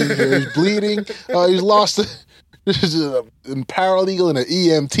 He's laying here. He's bleeding. He's lost. This is a paralegal and an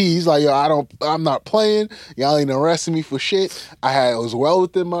EMT. He's like, yo, I'm not playing. Y'all ain't arresting me for shit. I was well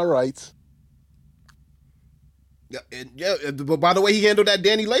within my rights. Yeah, but by the way, he handled that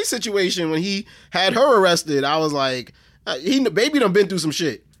Danny Lay situation when he had her arrested. I was like, baby done been through some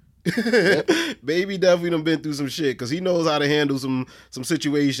shit. Yep. Baby definitely done been through some shit because he knows how to handle some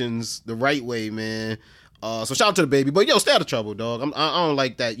situations the right way, man. So shout out to the baby, but yo, stay out of trouble, dog. I don't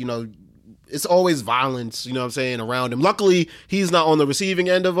like that. You know, it's always violence. You know what I'm saying, around him. Luckily, he's not on the receiving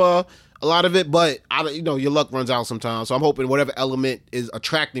end of a lot of it, but your luck runs out sometimes. So I'm hoping whatever element is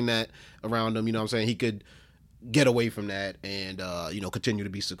attracting that around him, you know what I'm saying, he could get away from that and continue to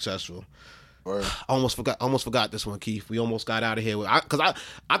be successful. Right. I almost forgot this one, Keith. We almost got out of here because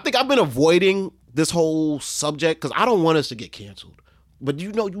I think I've been avoiding this whole subject because I don't want us to get canceled. But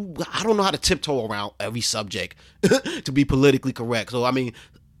I don't know how to tiptoe around every subject to be politically correct. So I mean,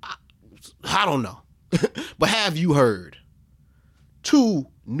 I don't know. But have you heard? 2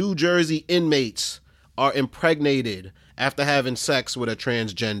 New Jersey inmates are impregnated after having sex with a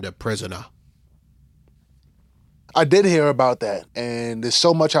transgender prisoner. I did hear about that, and there's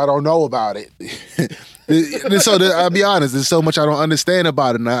so much I don't know about it. So I'll be honest, there's so much I don't understand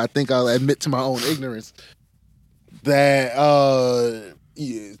about it, and I think I'll admit to my own ignorance that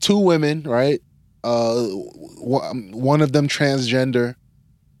 2 women, right? One of them transgender.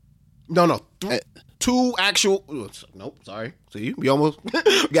 No. 2 actual. Nope. Sorry. See, we almost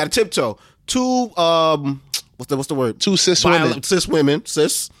got a tiptoe. 2. What's the word? 2 cis women. Cis women.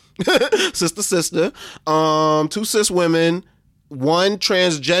 Cis. sister. 2 cis women. 1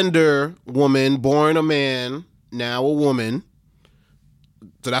 transgender woman, born a man, now a woman.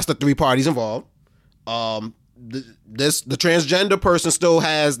 So that's the 3 parties involved. The transgender person still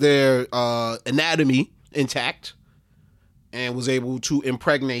has their anatomy intact and was able to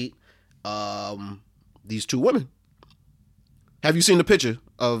impregnate these 2 women. Have you seen the picture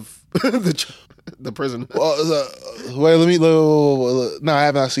of the prison? Well, wait, let me. No, I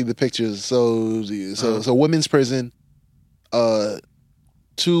have not seen the pictures. So women's prison. 2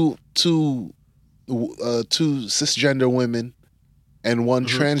 cisgender women and 1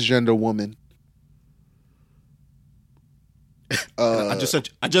 transgender woman. I just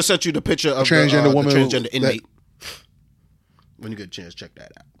sent you the picture of transgender woman, the transgender inmate. When you get a chance, check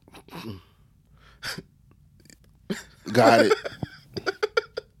that out. Got it.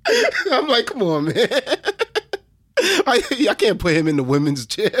 I'm like, come on, man. I can't put him in the women's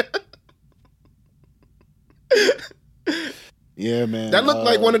chair. Yeah, man. That looked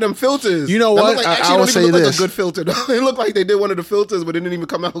like one of them filters. You know what? I would say this. Like a good filter. Though. It looked like they did one of the filters, but it didn't even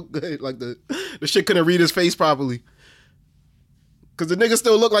come out good. Like the shit couldn't read his face properly. Because the nigga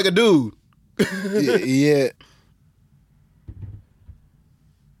still looked like a dude. Yeah.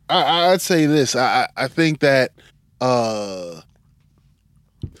 I'd say this. I think that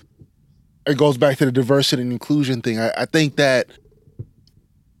it goes back to the diversity and inclusion thing. I think that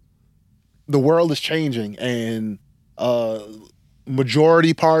the world is changing, and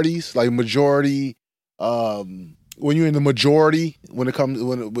majority parties, like majority, when you're in the majority,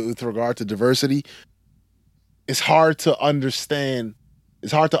 with regard to diversity, it's hard to understand.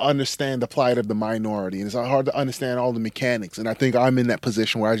 It's hard to understand the plight of the minority, and it's hard to understand all the mechanics. And I think I'm in that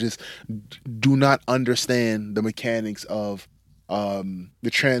position where I just do not understand the mechanics of the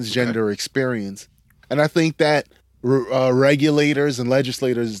transgender experience. And I think that regulators and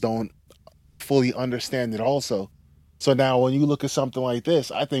legislators don't fully understand it also. So now when you look at something like this,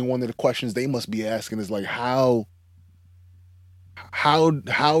 I think one of the questions they must be asking is like, how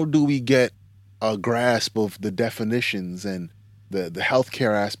do we get a grasp of the definitions and the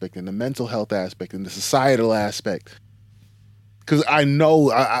healthcare aspect and the mental health aspect and the societal aspect because I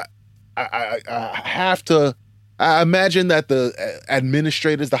know I have to. I imagine that the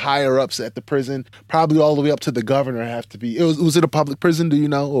administrators, the higher ups at the prison, probably all the way up to the governor, have to be. Was it a public prison? Do you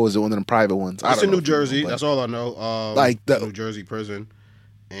know, or was it one of them private ones? It's in New Jersey. That's all I know. Like the New Jersey prison,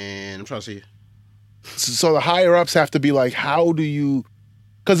 and I'm trying to see. So the higher ups have to be like, how do you?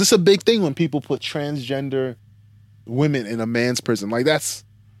 Because it's a big thing when people put transgender women in a man's prison. Like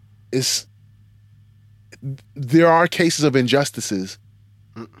there are cases of injustices,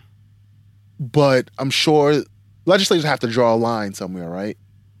 but I'm sure legislators have to draw a line somewhere, right?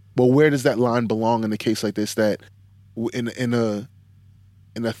 But where does that line belong in a case like this? That in a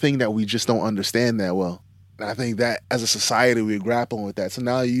thing that we just don't understand that well. And I think that as a society we're grappling with that. So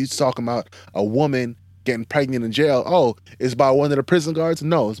now you're talking about a woman getting pregnant in jail. Oh, it's by one of the prison guards?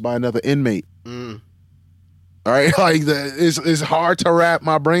 No, it's by another inmate. All right, like it's hard to wrap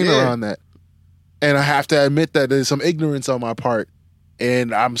my brain around that. And I have to admit that there's some ignorance on my part.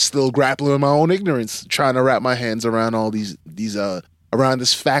 And I'm still grappling with my own ignorance, trying to wrap my hands around all these around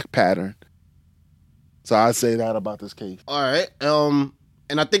this fact pattern. So I'd say that about this case. All right.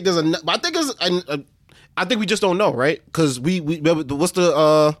 And I think I think we just don't know, right? Because we what's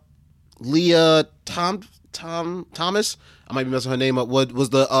the Leah Thomas? I might be messing her name up. What was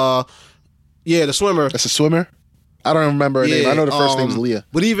the swimmer? That's a swimmer? I don't remember her name. I know the first name's Leah.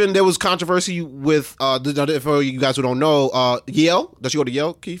 But even there was controversy with for you guys who don't know, Yale. Does she go to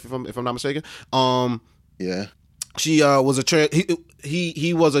Yale, Keith? If I'm not mistaken. Yeah. She was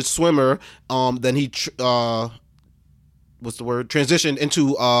he was a swimmer. Then he what's the word? Transitioned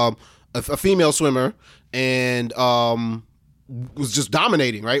into a female swimmer and was just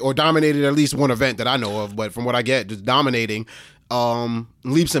dominating, right? Or dominated at least one event that I know of. But from what I get, just dominating.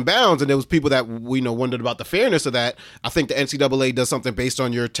 Leaps and bounds, and there was people that we wondered about the fairness of that. I think the NCAA does something based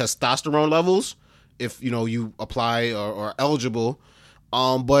on your testosterone levels, if you apply or eligible.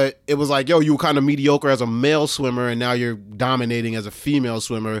 But it was like, you were kind of mediocre as a male swimmer, and now you're dominating as a female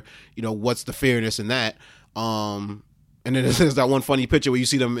swimmer. What's the fairness in that? And then there's that one funny picture where you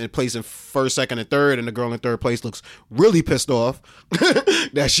see them in place in first, second, and third, and the girl in third place looks really pissed off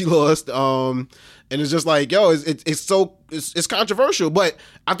that she lost. And it's just like, it's controversial. But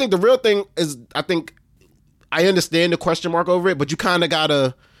I think the real thing is, I understand the question mark over it, but you kind of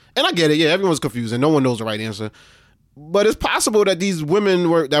gotta, and I get it. Yeah, everyone's confused and no one knows the right answer. But it's possible that these women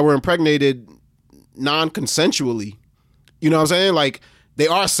that were impregnated non-consensually. You know what I'm saying? Like, they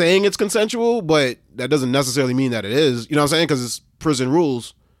are saying it's consensual, but that doesn't necessarily mean that it is. You know what I'm saying? Because it's prison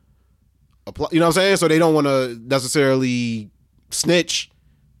rules. You know what I'm saying? So they don't want to necessarily snitch.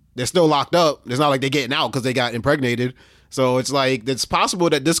 They're still locked up. It's not like they're getting out because they got impregnated. So it's like, it's possible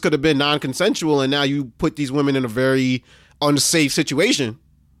that this could have been non-consensual, and now you put these women in a very unsafe situation.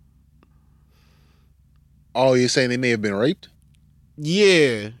 Oh, you're saying they may have been raped?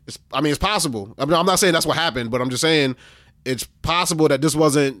 Yeah. It's possible. I'm not saying that's what happened, but I'm just saying it's possible that this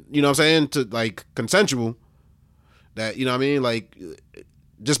wasn't, you know what I'm saying, to like consensual. That, you know what I mean? Like,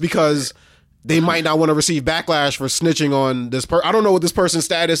 just because they might not want to receive backlash for snitching on this person. I don't know what this person's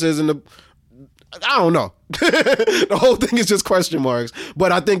status is I don't know. The whole thing is just question marks.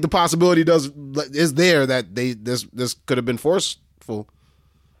 But I think the possibility is there that this could have been forceful.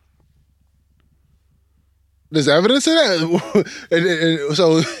 There's evidence of that.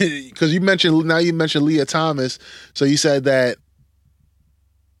 So, because you mentioned Leah Thomas, so you said that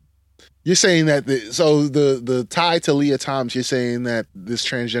you're saying that the tie to Leah Thomas, you're saying that this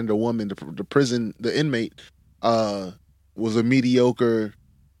transgender woman, the inmate, was a mediocre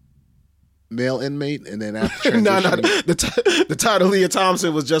male inmate, and then after transitioning, the tie to Leah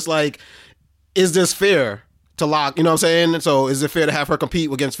Thompson was just like, is this fair to lock? You know what I'm saying? So, is it fair to have her compete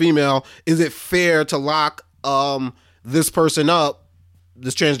against female? Is it fair to lock this person up,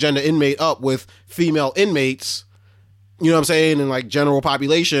 this transgender inmate up with female inmates, you know what I'm saying, in like general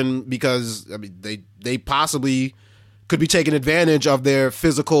population, because they possibly could be taking advantage of their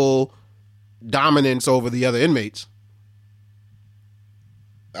physical dominance over the other inmates.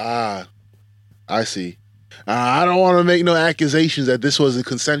 I see. I don't want to make no accusations that this wasn't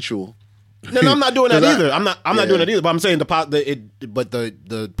consensual. No, I'm not doing that either. I'm not doing that either. But I'm saying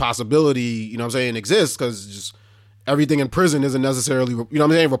the possibility, you know what I'm saying, exists, because just everything in prison isn't necessarily, you know what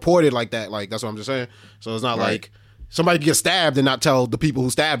I'm saying, reported like that. Like, that's what I'm just saying. So it's not like somebody could get stabbed and not tell the people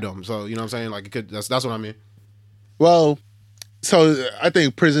who stabbed them. So, you know what I'm saying? Like, it could. That's what I mean. Well, so I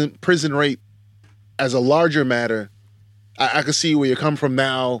think prison rape as a larger matter, I could see where you're coming from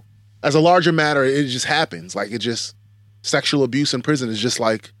now. As a larger matter, it just happens. Like, it just, sexual abuse in prison is just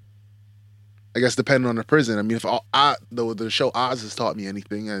like, I guess, depending on the prison. I mean, if the show Oz has taught me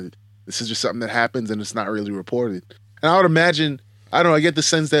anything, this is just something that happens and it's not really reported. And I would imagine, I don't know, I get the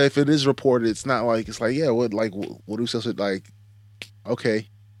sense that if it is reported, it's not like, it's like, yeah, what do we like, okay.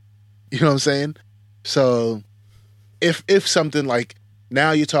 You know what I'm saying? So if something like,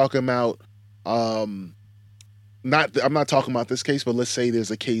 now you're talking about, I'm not talking about this case, but let's say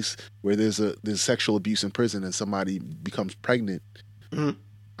there's a case where there's sexual abuse in prison and somebody becomes pregnant. Mhm.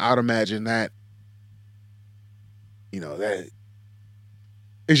 I'd imagine that, that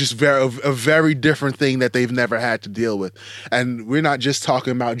it's just a very different thing that they've never had to deal with. And we're not just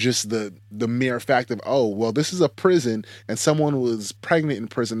talking about just the mere fact of, oh, well, this is a prison and someone was pregnant in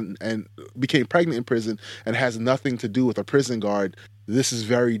prison and became pregnant in prison and has nothing to do with a prison guard. This is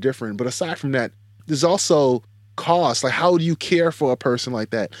very different. But aside from that, there's also cost. Like, how do you care for a person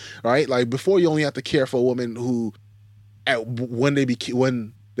like that, right? Like, before, you only have to care for a woman who, when they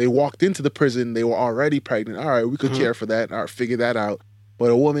walked into the prison, they were already pregnant. All right, we could care for that. All right, figure that out. But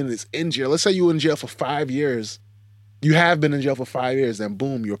a woman is in jail. Let's say you were in jail for 5 years. You have been in jail for 5 years, and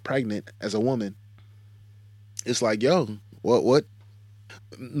boom, you're pregnant as a woman. It's like, yo, what?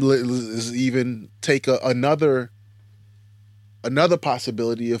 Let's even take another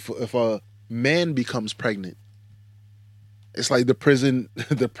possibility. If a man becomes pregnant, it's like the prison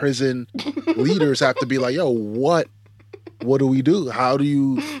leaders have to be like, yo, what do we do? How do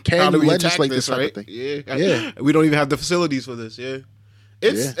you legislate this type right? of thing? Yeah. We don't even have the facilities for this. Yeah.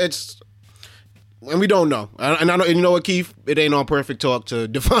 It's and we don't know. And I know, and you know what, Keith? It ain't on Perfect Talk to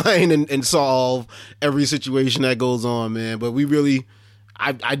define and solve every situation that goes on, man. But we really,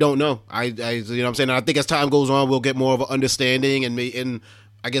 I don't know. I you know what I'm saying? I think as time goes on, we'll get more of an understanding and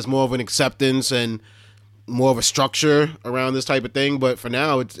I guess more of an acceptance and more of a structure around this type of thing. But for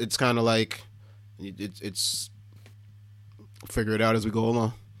now, it's kind of like it's figure it out as we go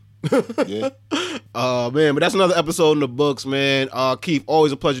along. Yeah. Man, but that's another episode in the books, man. Keith,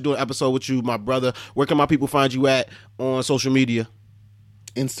 always a pleasure doing an episode with you, my brother. Where can my people find you at on social media?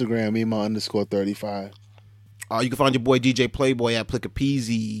 Instagram, ema_35. You can find your boy DJ Playboy at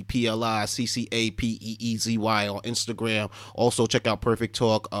Plickapeezy, PLICCAPEEZY on Instagram. Also, check out Perfect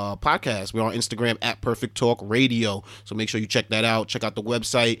Talk podcast. We're on Instagram at Perfect Talk Radio. So make sure you check that out. Check out the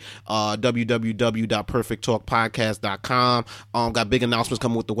website, www.perfecttalkpodcast.com. Got big announcements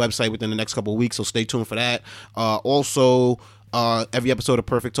coming with the website within the next couple of weeks, so stay tuned for that. Also, every episode of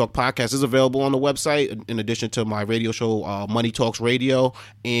Perfect Talk Podcast is available on the website, in addition to my radio show, Money Talks Radio,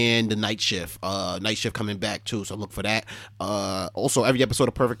 and the Night Shift. Night Shift coming back too, so look for that. Also, every episode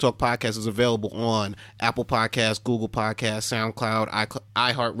of Perfect Talk Podcast is available on Apple Podcasts, Google Podcasts, SoundCloud,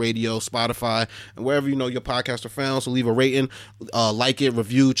 iHeartRadio, Spotify, and wherever you know your podcasts are found. So leave a rating, like it,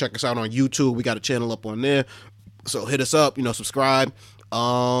 review, check us out on YouTube. We got a channel up on there, so hit us up, subscribe.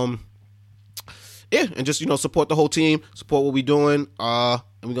 Yeah, and just, support the whole team, support what we're doing, and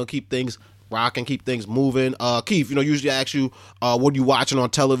we're going to keep things rocking, keep things moving. Keith, usually I ask you, what are you watching on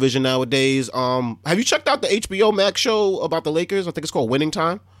television nowadays? Have you checked out the HBO Max show about the Lakers? I think it's called Winning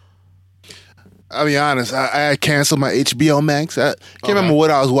Time. I'll be honest, I canceled my HBO Max. I can't remember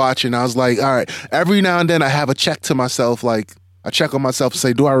what I was watching. I was like, all right, every now and then I have a check to myself, like, I check on myself and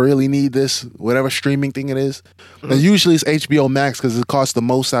say, do I really need this? Whatever streaming thing it is. And usually it's HBO Max because it costs the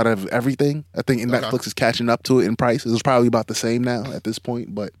most out of everything. I think Netflix is catching up to it in price. It's probably about the same now at this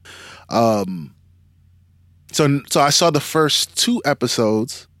point. But so I saw the first 2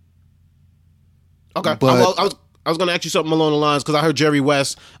 episodes. Okay. But I was going to ask you something along the lines, because I heard Jerry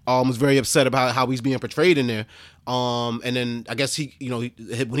West was very upset about how he's being portrayed in there. And then I guess he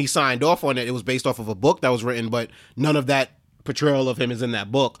when he signed off on it, it was based off of a book that was written, but none of that portrayal of him is in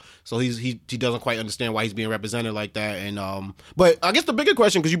that book, so he doesn't quite understand why he's being represented like that. And but I guess the bigger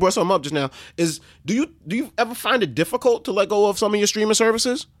question, because you brought something up just now, is do you ever find it difficult to let go of some of your streaming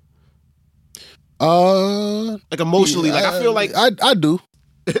services? Like emotionally, like I feel like I do.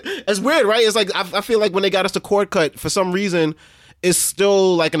 It's weird, right? It's like I feel like when they got us to cord cut, for some reason, it's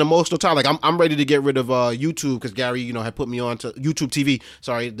still like an emotional time. Like I'm ready to get rid of YouTube, because Gary, had put me on to YouTube TV.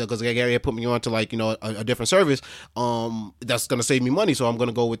 Sorry, because Gary had put me on to a different service. That's gonna save me money, so I'm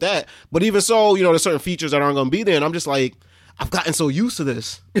gonna go with that. But even so, there's certain features that aren't gonna be there, and I'm just like, I've gotten so used to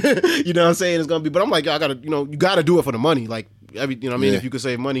this. You know what I'm saying? It's gonna be, but I'm like, I gotta, you gotta do it for the money. Like if you could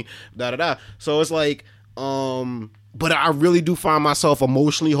save money, So it's like, but I really do find myself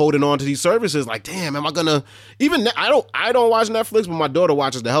emotionally holding on to these services. Like, damn, am I gonna I don't watch Netflix, but my daughter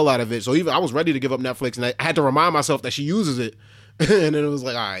watches the hell out of it. So even I was ready to give up Netflix, and I had to remind myself that she uses it. And then it was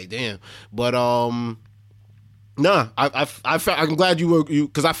like, all right, damn. But nah, I'm glad you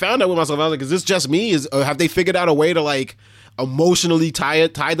because I found out with myself. I was like, is this just me? Have they figured out a way to like emotionally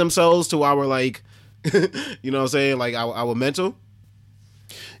tie themselves to our like, you know what I'm saying, like our mental?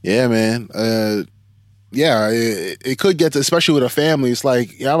 Yeah, man. yeah, it could get to, especially with a family. It's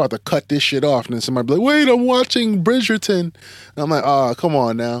like, yeah, I'm about to cut this shit off, and then somebody be like, "Wait, I'm watching Bridgerton." And I'm like, "Oh, come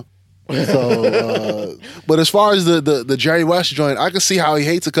on now." So, but as far as the Jerry West joint, I can see how he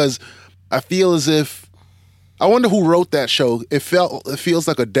hates it because I feel as if I wonder who wrote that show. It feels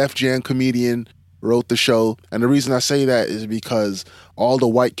like a Def Jam comedian wrote the show, and the reason I say that is because all the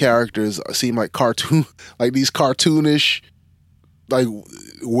white characters seem like like these cartoonish, like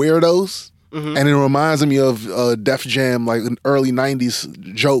weirdos. Mm-hmm. And it reminds me of Def Jam, like early '90s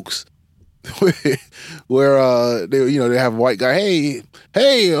jokes, where they have a white guy, hey,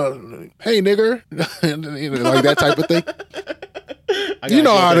 nigger, like that type of thing. You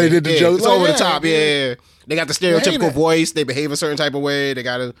know how they did the jokes, it's over the top. Yeah, they got the stereotypical voice. They behave a certain type of way. They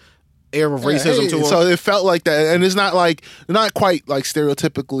got an air of racism to them. So it felt like that, and it's not quite like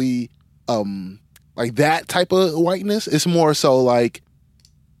stereotypically like that type of whiteness. It's more so like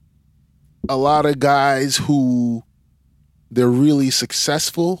a lot of guys who they're really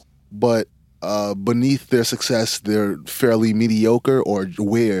successful, but beneath their success, they're fairly mediocre or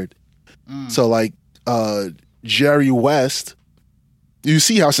weird. So like Jerry West, you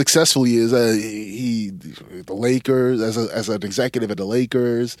see how successful he is. The Lakers, as an executive at the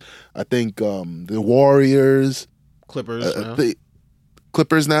Lakers, I think the Warriors, Clippers, the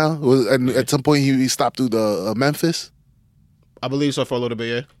Clippers now. And at some point he stopped through the Memphis. I believe so for a little bit.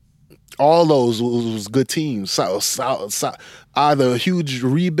 Yeah. All those was good teams, either huge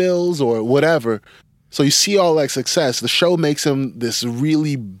rebuilds or whatever. So you see all that success. The show makes him this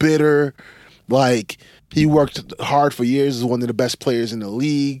really bitter, like he worked hard for years, is one of the best players in the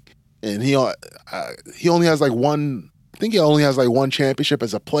league, and he only has like one. I think he only has like one championship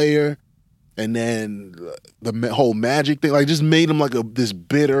as a player, and then the whole Magic thing, like, just made him like this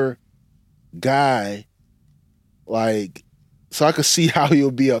bitter guy, like. So I could see how he'll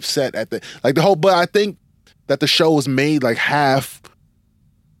be upset at but I think that the show was made like half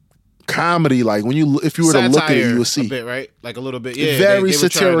comedy. Like if you were to look at it, you would see a bit, right? Like a little bit, yeah. Very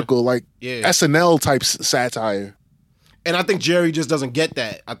satirical, like SNL type satire. And I think Jerry just doesn't get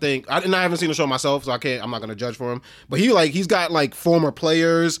that. I haven't seen the show myself, so I'm not gonna judge for him. But he's got like former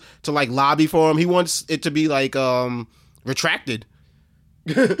players to like lobby for him. He wants it to be like retracted.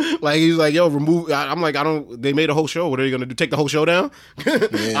 Like he's like, yo, remove. I'm like, they made a whole show. What are you gonna do? Take the whole show down? I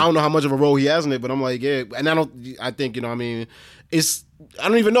don't know how much of a role he has in it, but I'm like, yeah. And I think I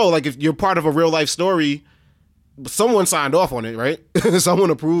don't even know. Like, if you're part of a real life story, someone signed off on it, right?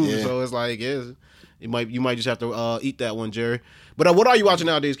 Someone approved. Yeah. So it's like, yeah, you might just have to eat that one, Jerry. But what are you watching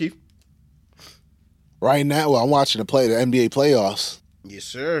nowadays, Keith? Right now, I'm watching the NBA playoffs. Yes,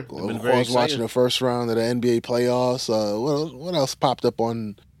 sir. I was watching the first round of the NBA playoffs. What else popped up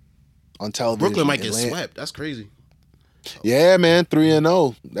on television? Brooklyn might get swept. That's crazy. Yeah, man,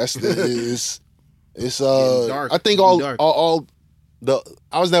 3-0. That's it's dark. I think all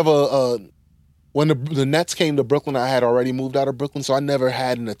I was never when the Nets came to Brooklyn, I had already moved out of Brooklyn, so I never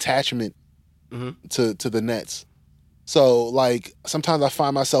had an attachment to the Nets. So like sometimes I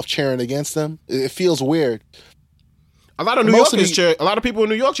find myself cheering against them. It feels weird. A lot of a lot of people in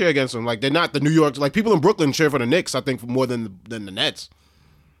New York cheer against them. Like, they're not the New York. Like, people in Brooklyn cheer for the Knicks, I think, more than the Nets.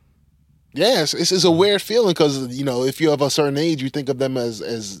 Yes, it's a weird feeling because, if you have a certain age, you think of them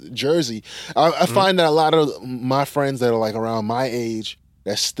as Jersey. I find that a lot of my friends that are like around my age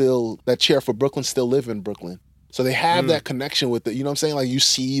that cheer for Brooklyn still live in Brooklyn, so they have that connection with it. You know what I'm saying? Like, you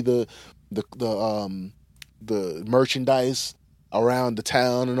see the merchandise around the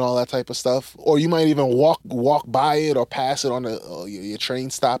town and all that type of stuff, or you might even walk by it or pass it on your train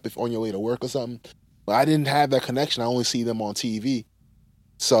stop if on your way to work or something. But I didn't have that connection. I only see them on TV.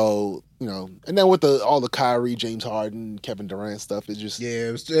 So and then with all the Kyrie, James Harden, Kevin Durant stuff, it just it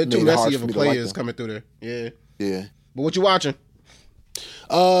was too messy of players coming through there. Yeah. But what you watching?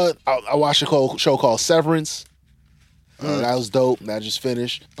 I watched a show called Severance. That was dope. That just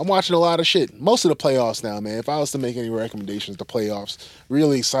finished. I'm watching a lot of shit. Most of the playoffs now, man. If I was to make any recommendations, the playoffs.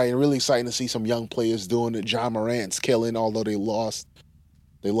 Really exciting. Really exciting to see some young players doing it. John Morant's killing, although they lost.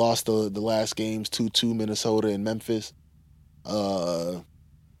 They lost the last games, 2-2 Minnesota and Memphis.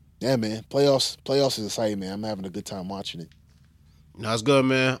 Yeah, man. Playoffs is exciting, man. I'm having a good time watching it. No, it's good,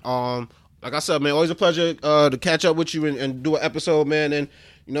 man. Like I said, man, always a pleasure to catch up with you and do an episode, man. And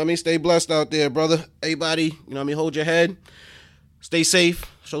stay blessed out there, brother. Everybody, hold your head. Stay safe.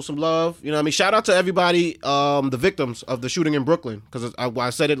 Show some love. Shout out to everybody, the victims of the shooting in Brooklyn. Because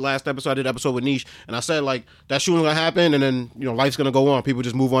I said it last episode. I did an episode with Niche. And I said, like, that shooting going to happen. And then, life's going to go on. People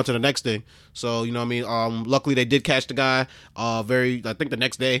just move on to the next thing. So, luckily they did catch the guy I think the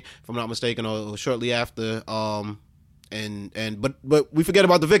next day, if I'm not mistaken, or shortly after. But we forget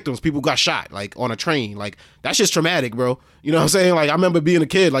about the victims. People got shot like on a train. Like that's just traumatic, bro. You know what I'm saying? Like I remember being a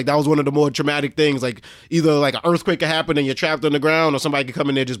kid. Like that was one of the more traumatic things. Like either like an earthquake could happen and you're trapped on the ground, or somebody could come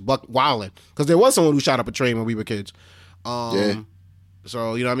in there just buck wilding. Because there was someone who shot up a train when we were kids. So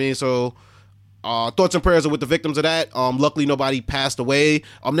you know what I mean. So thoughts and prayers are with the victims of that. Luckily nobody passed away.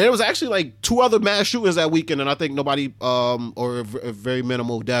 There was actually like 2 other mass shootings that weekend, and I think nobody or very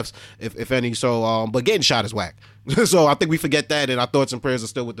minimal deaths, if any. So but getting shot is whack. So I think we forget that, and our thoughts and prayers are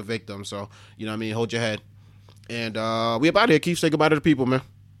still with the victims. So you know what I mean. Hold your head. And we up out here. Keith, say goodbye to the people, man.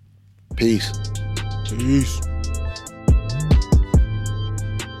 Peace. Peace.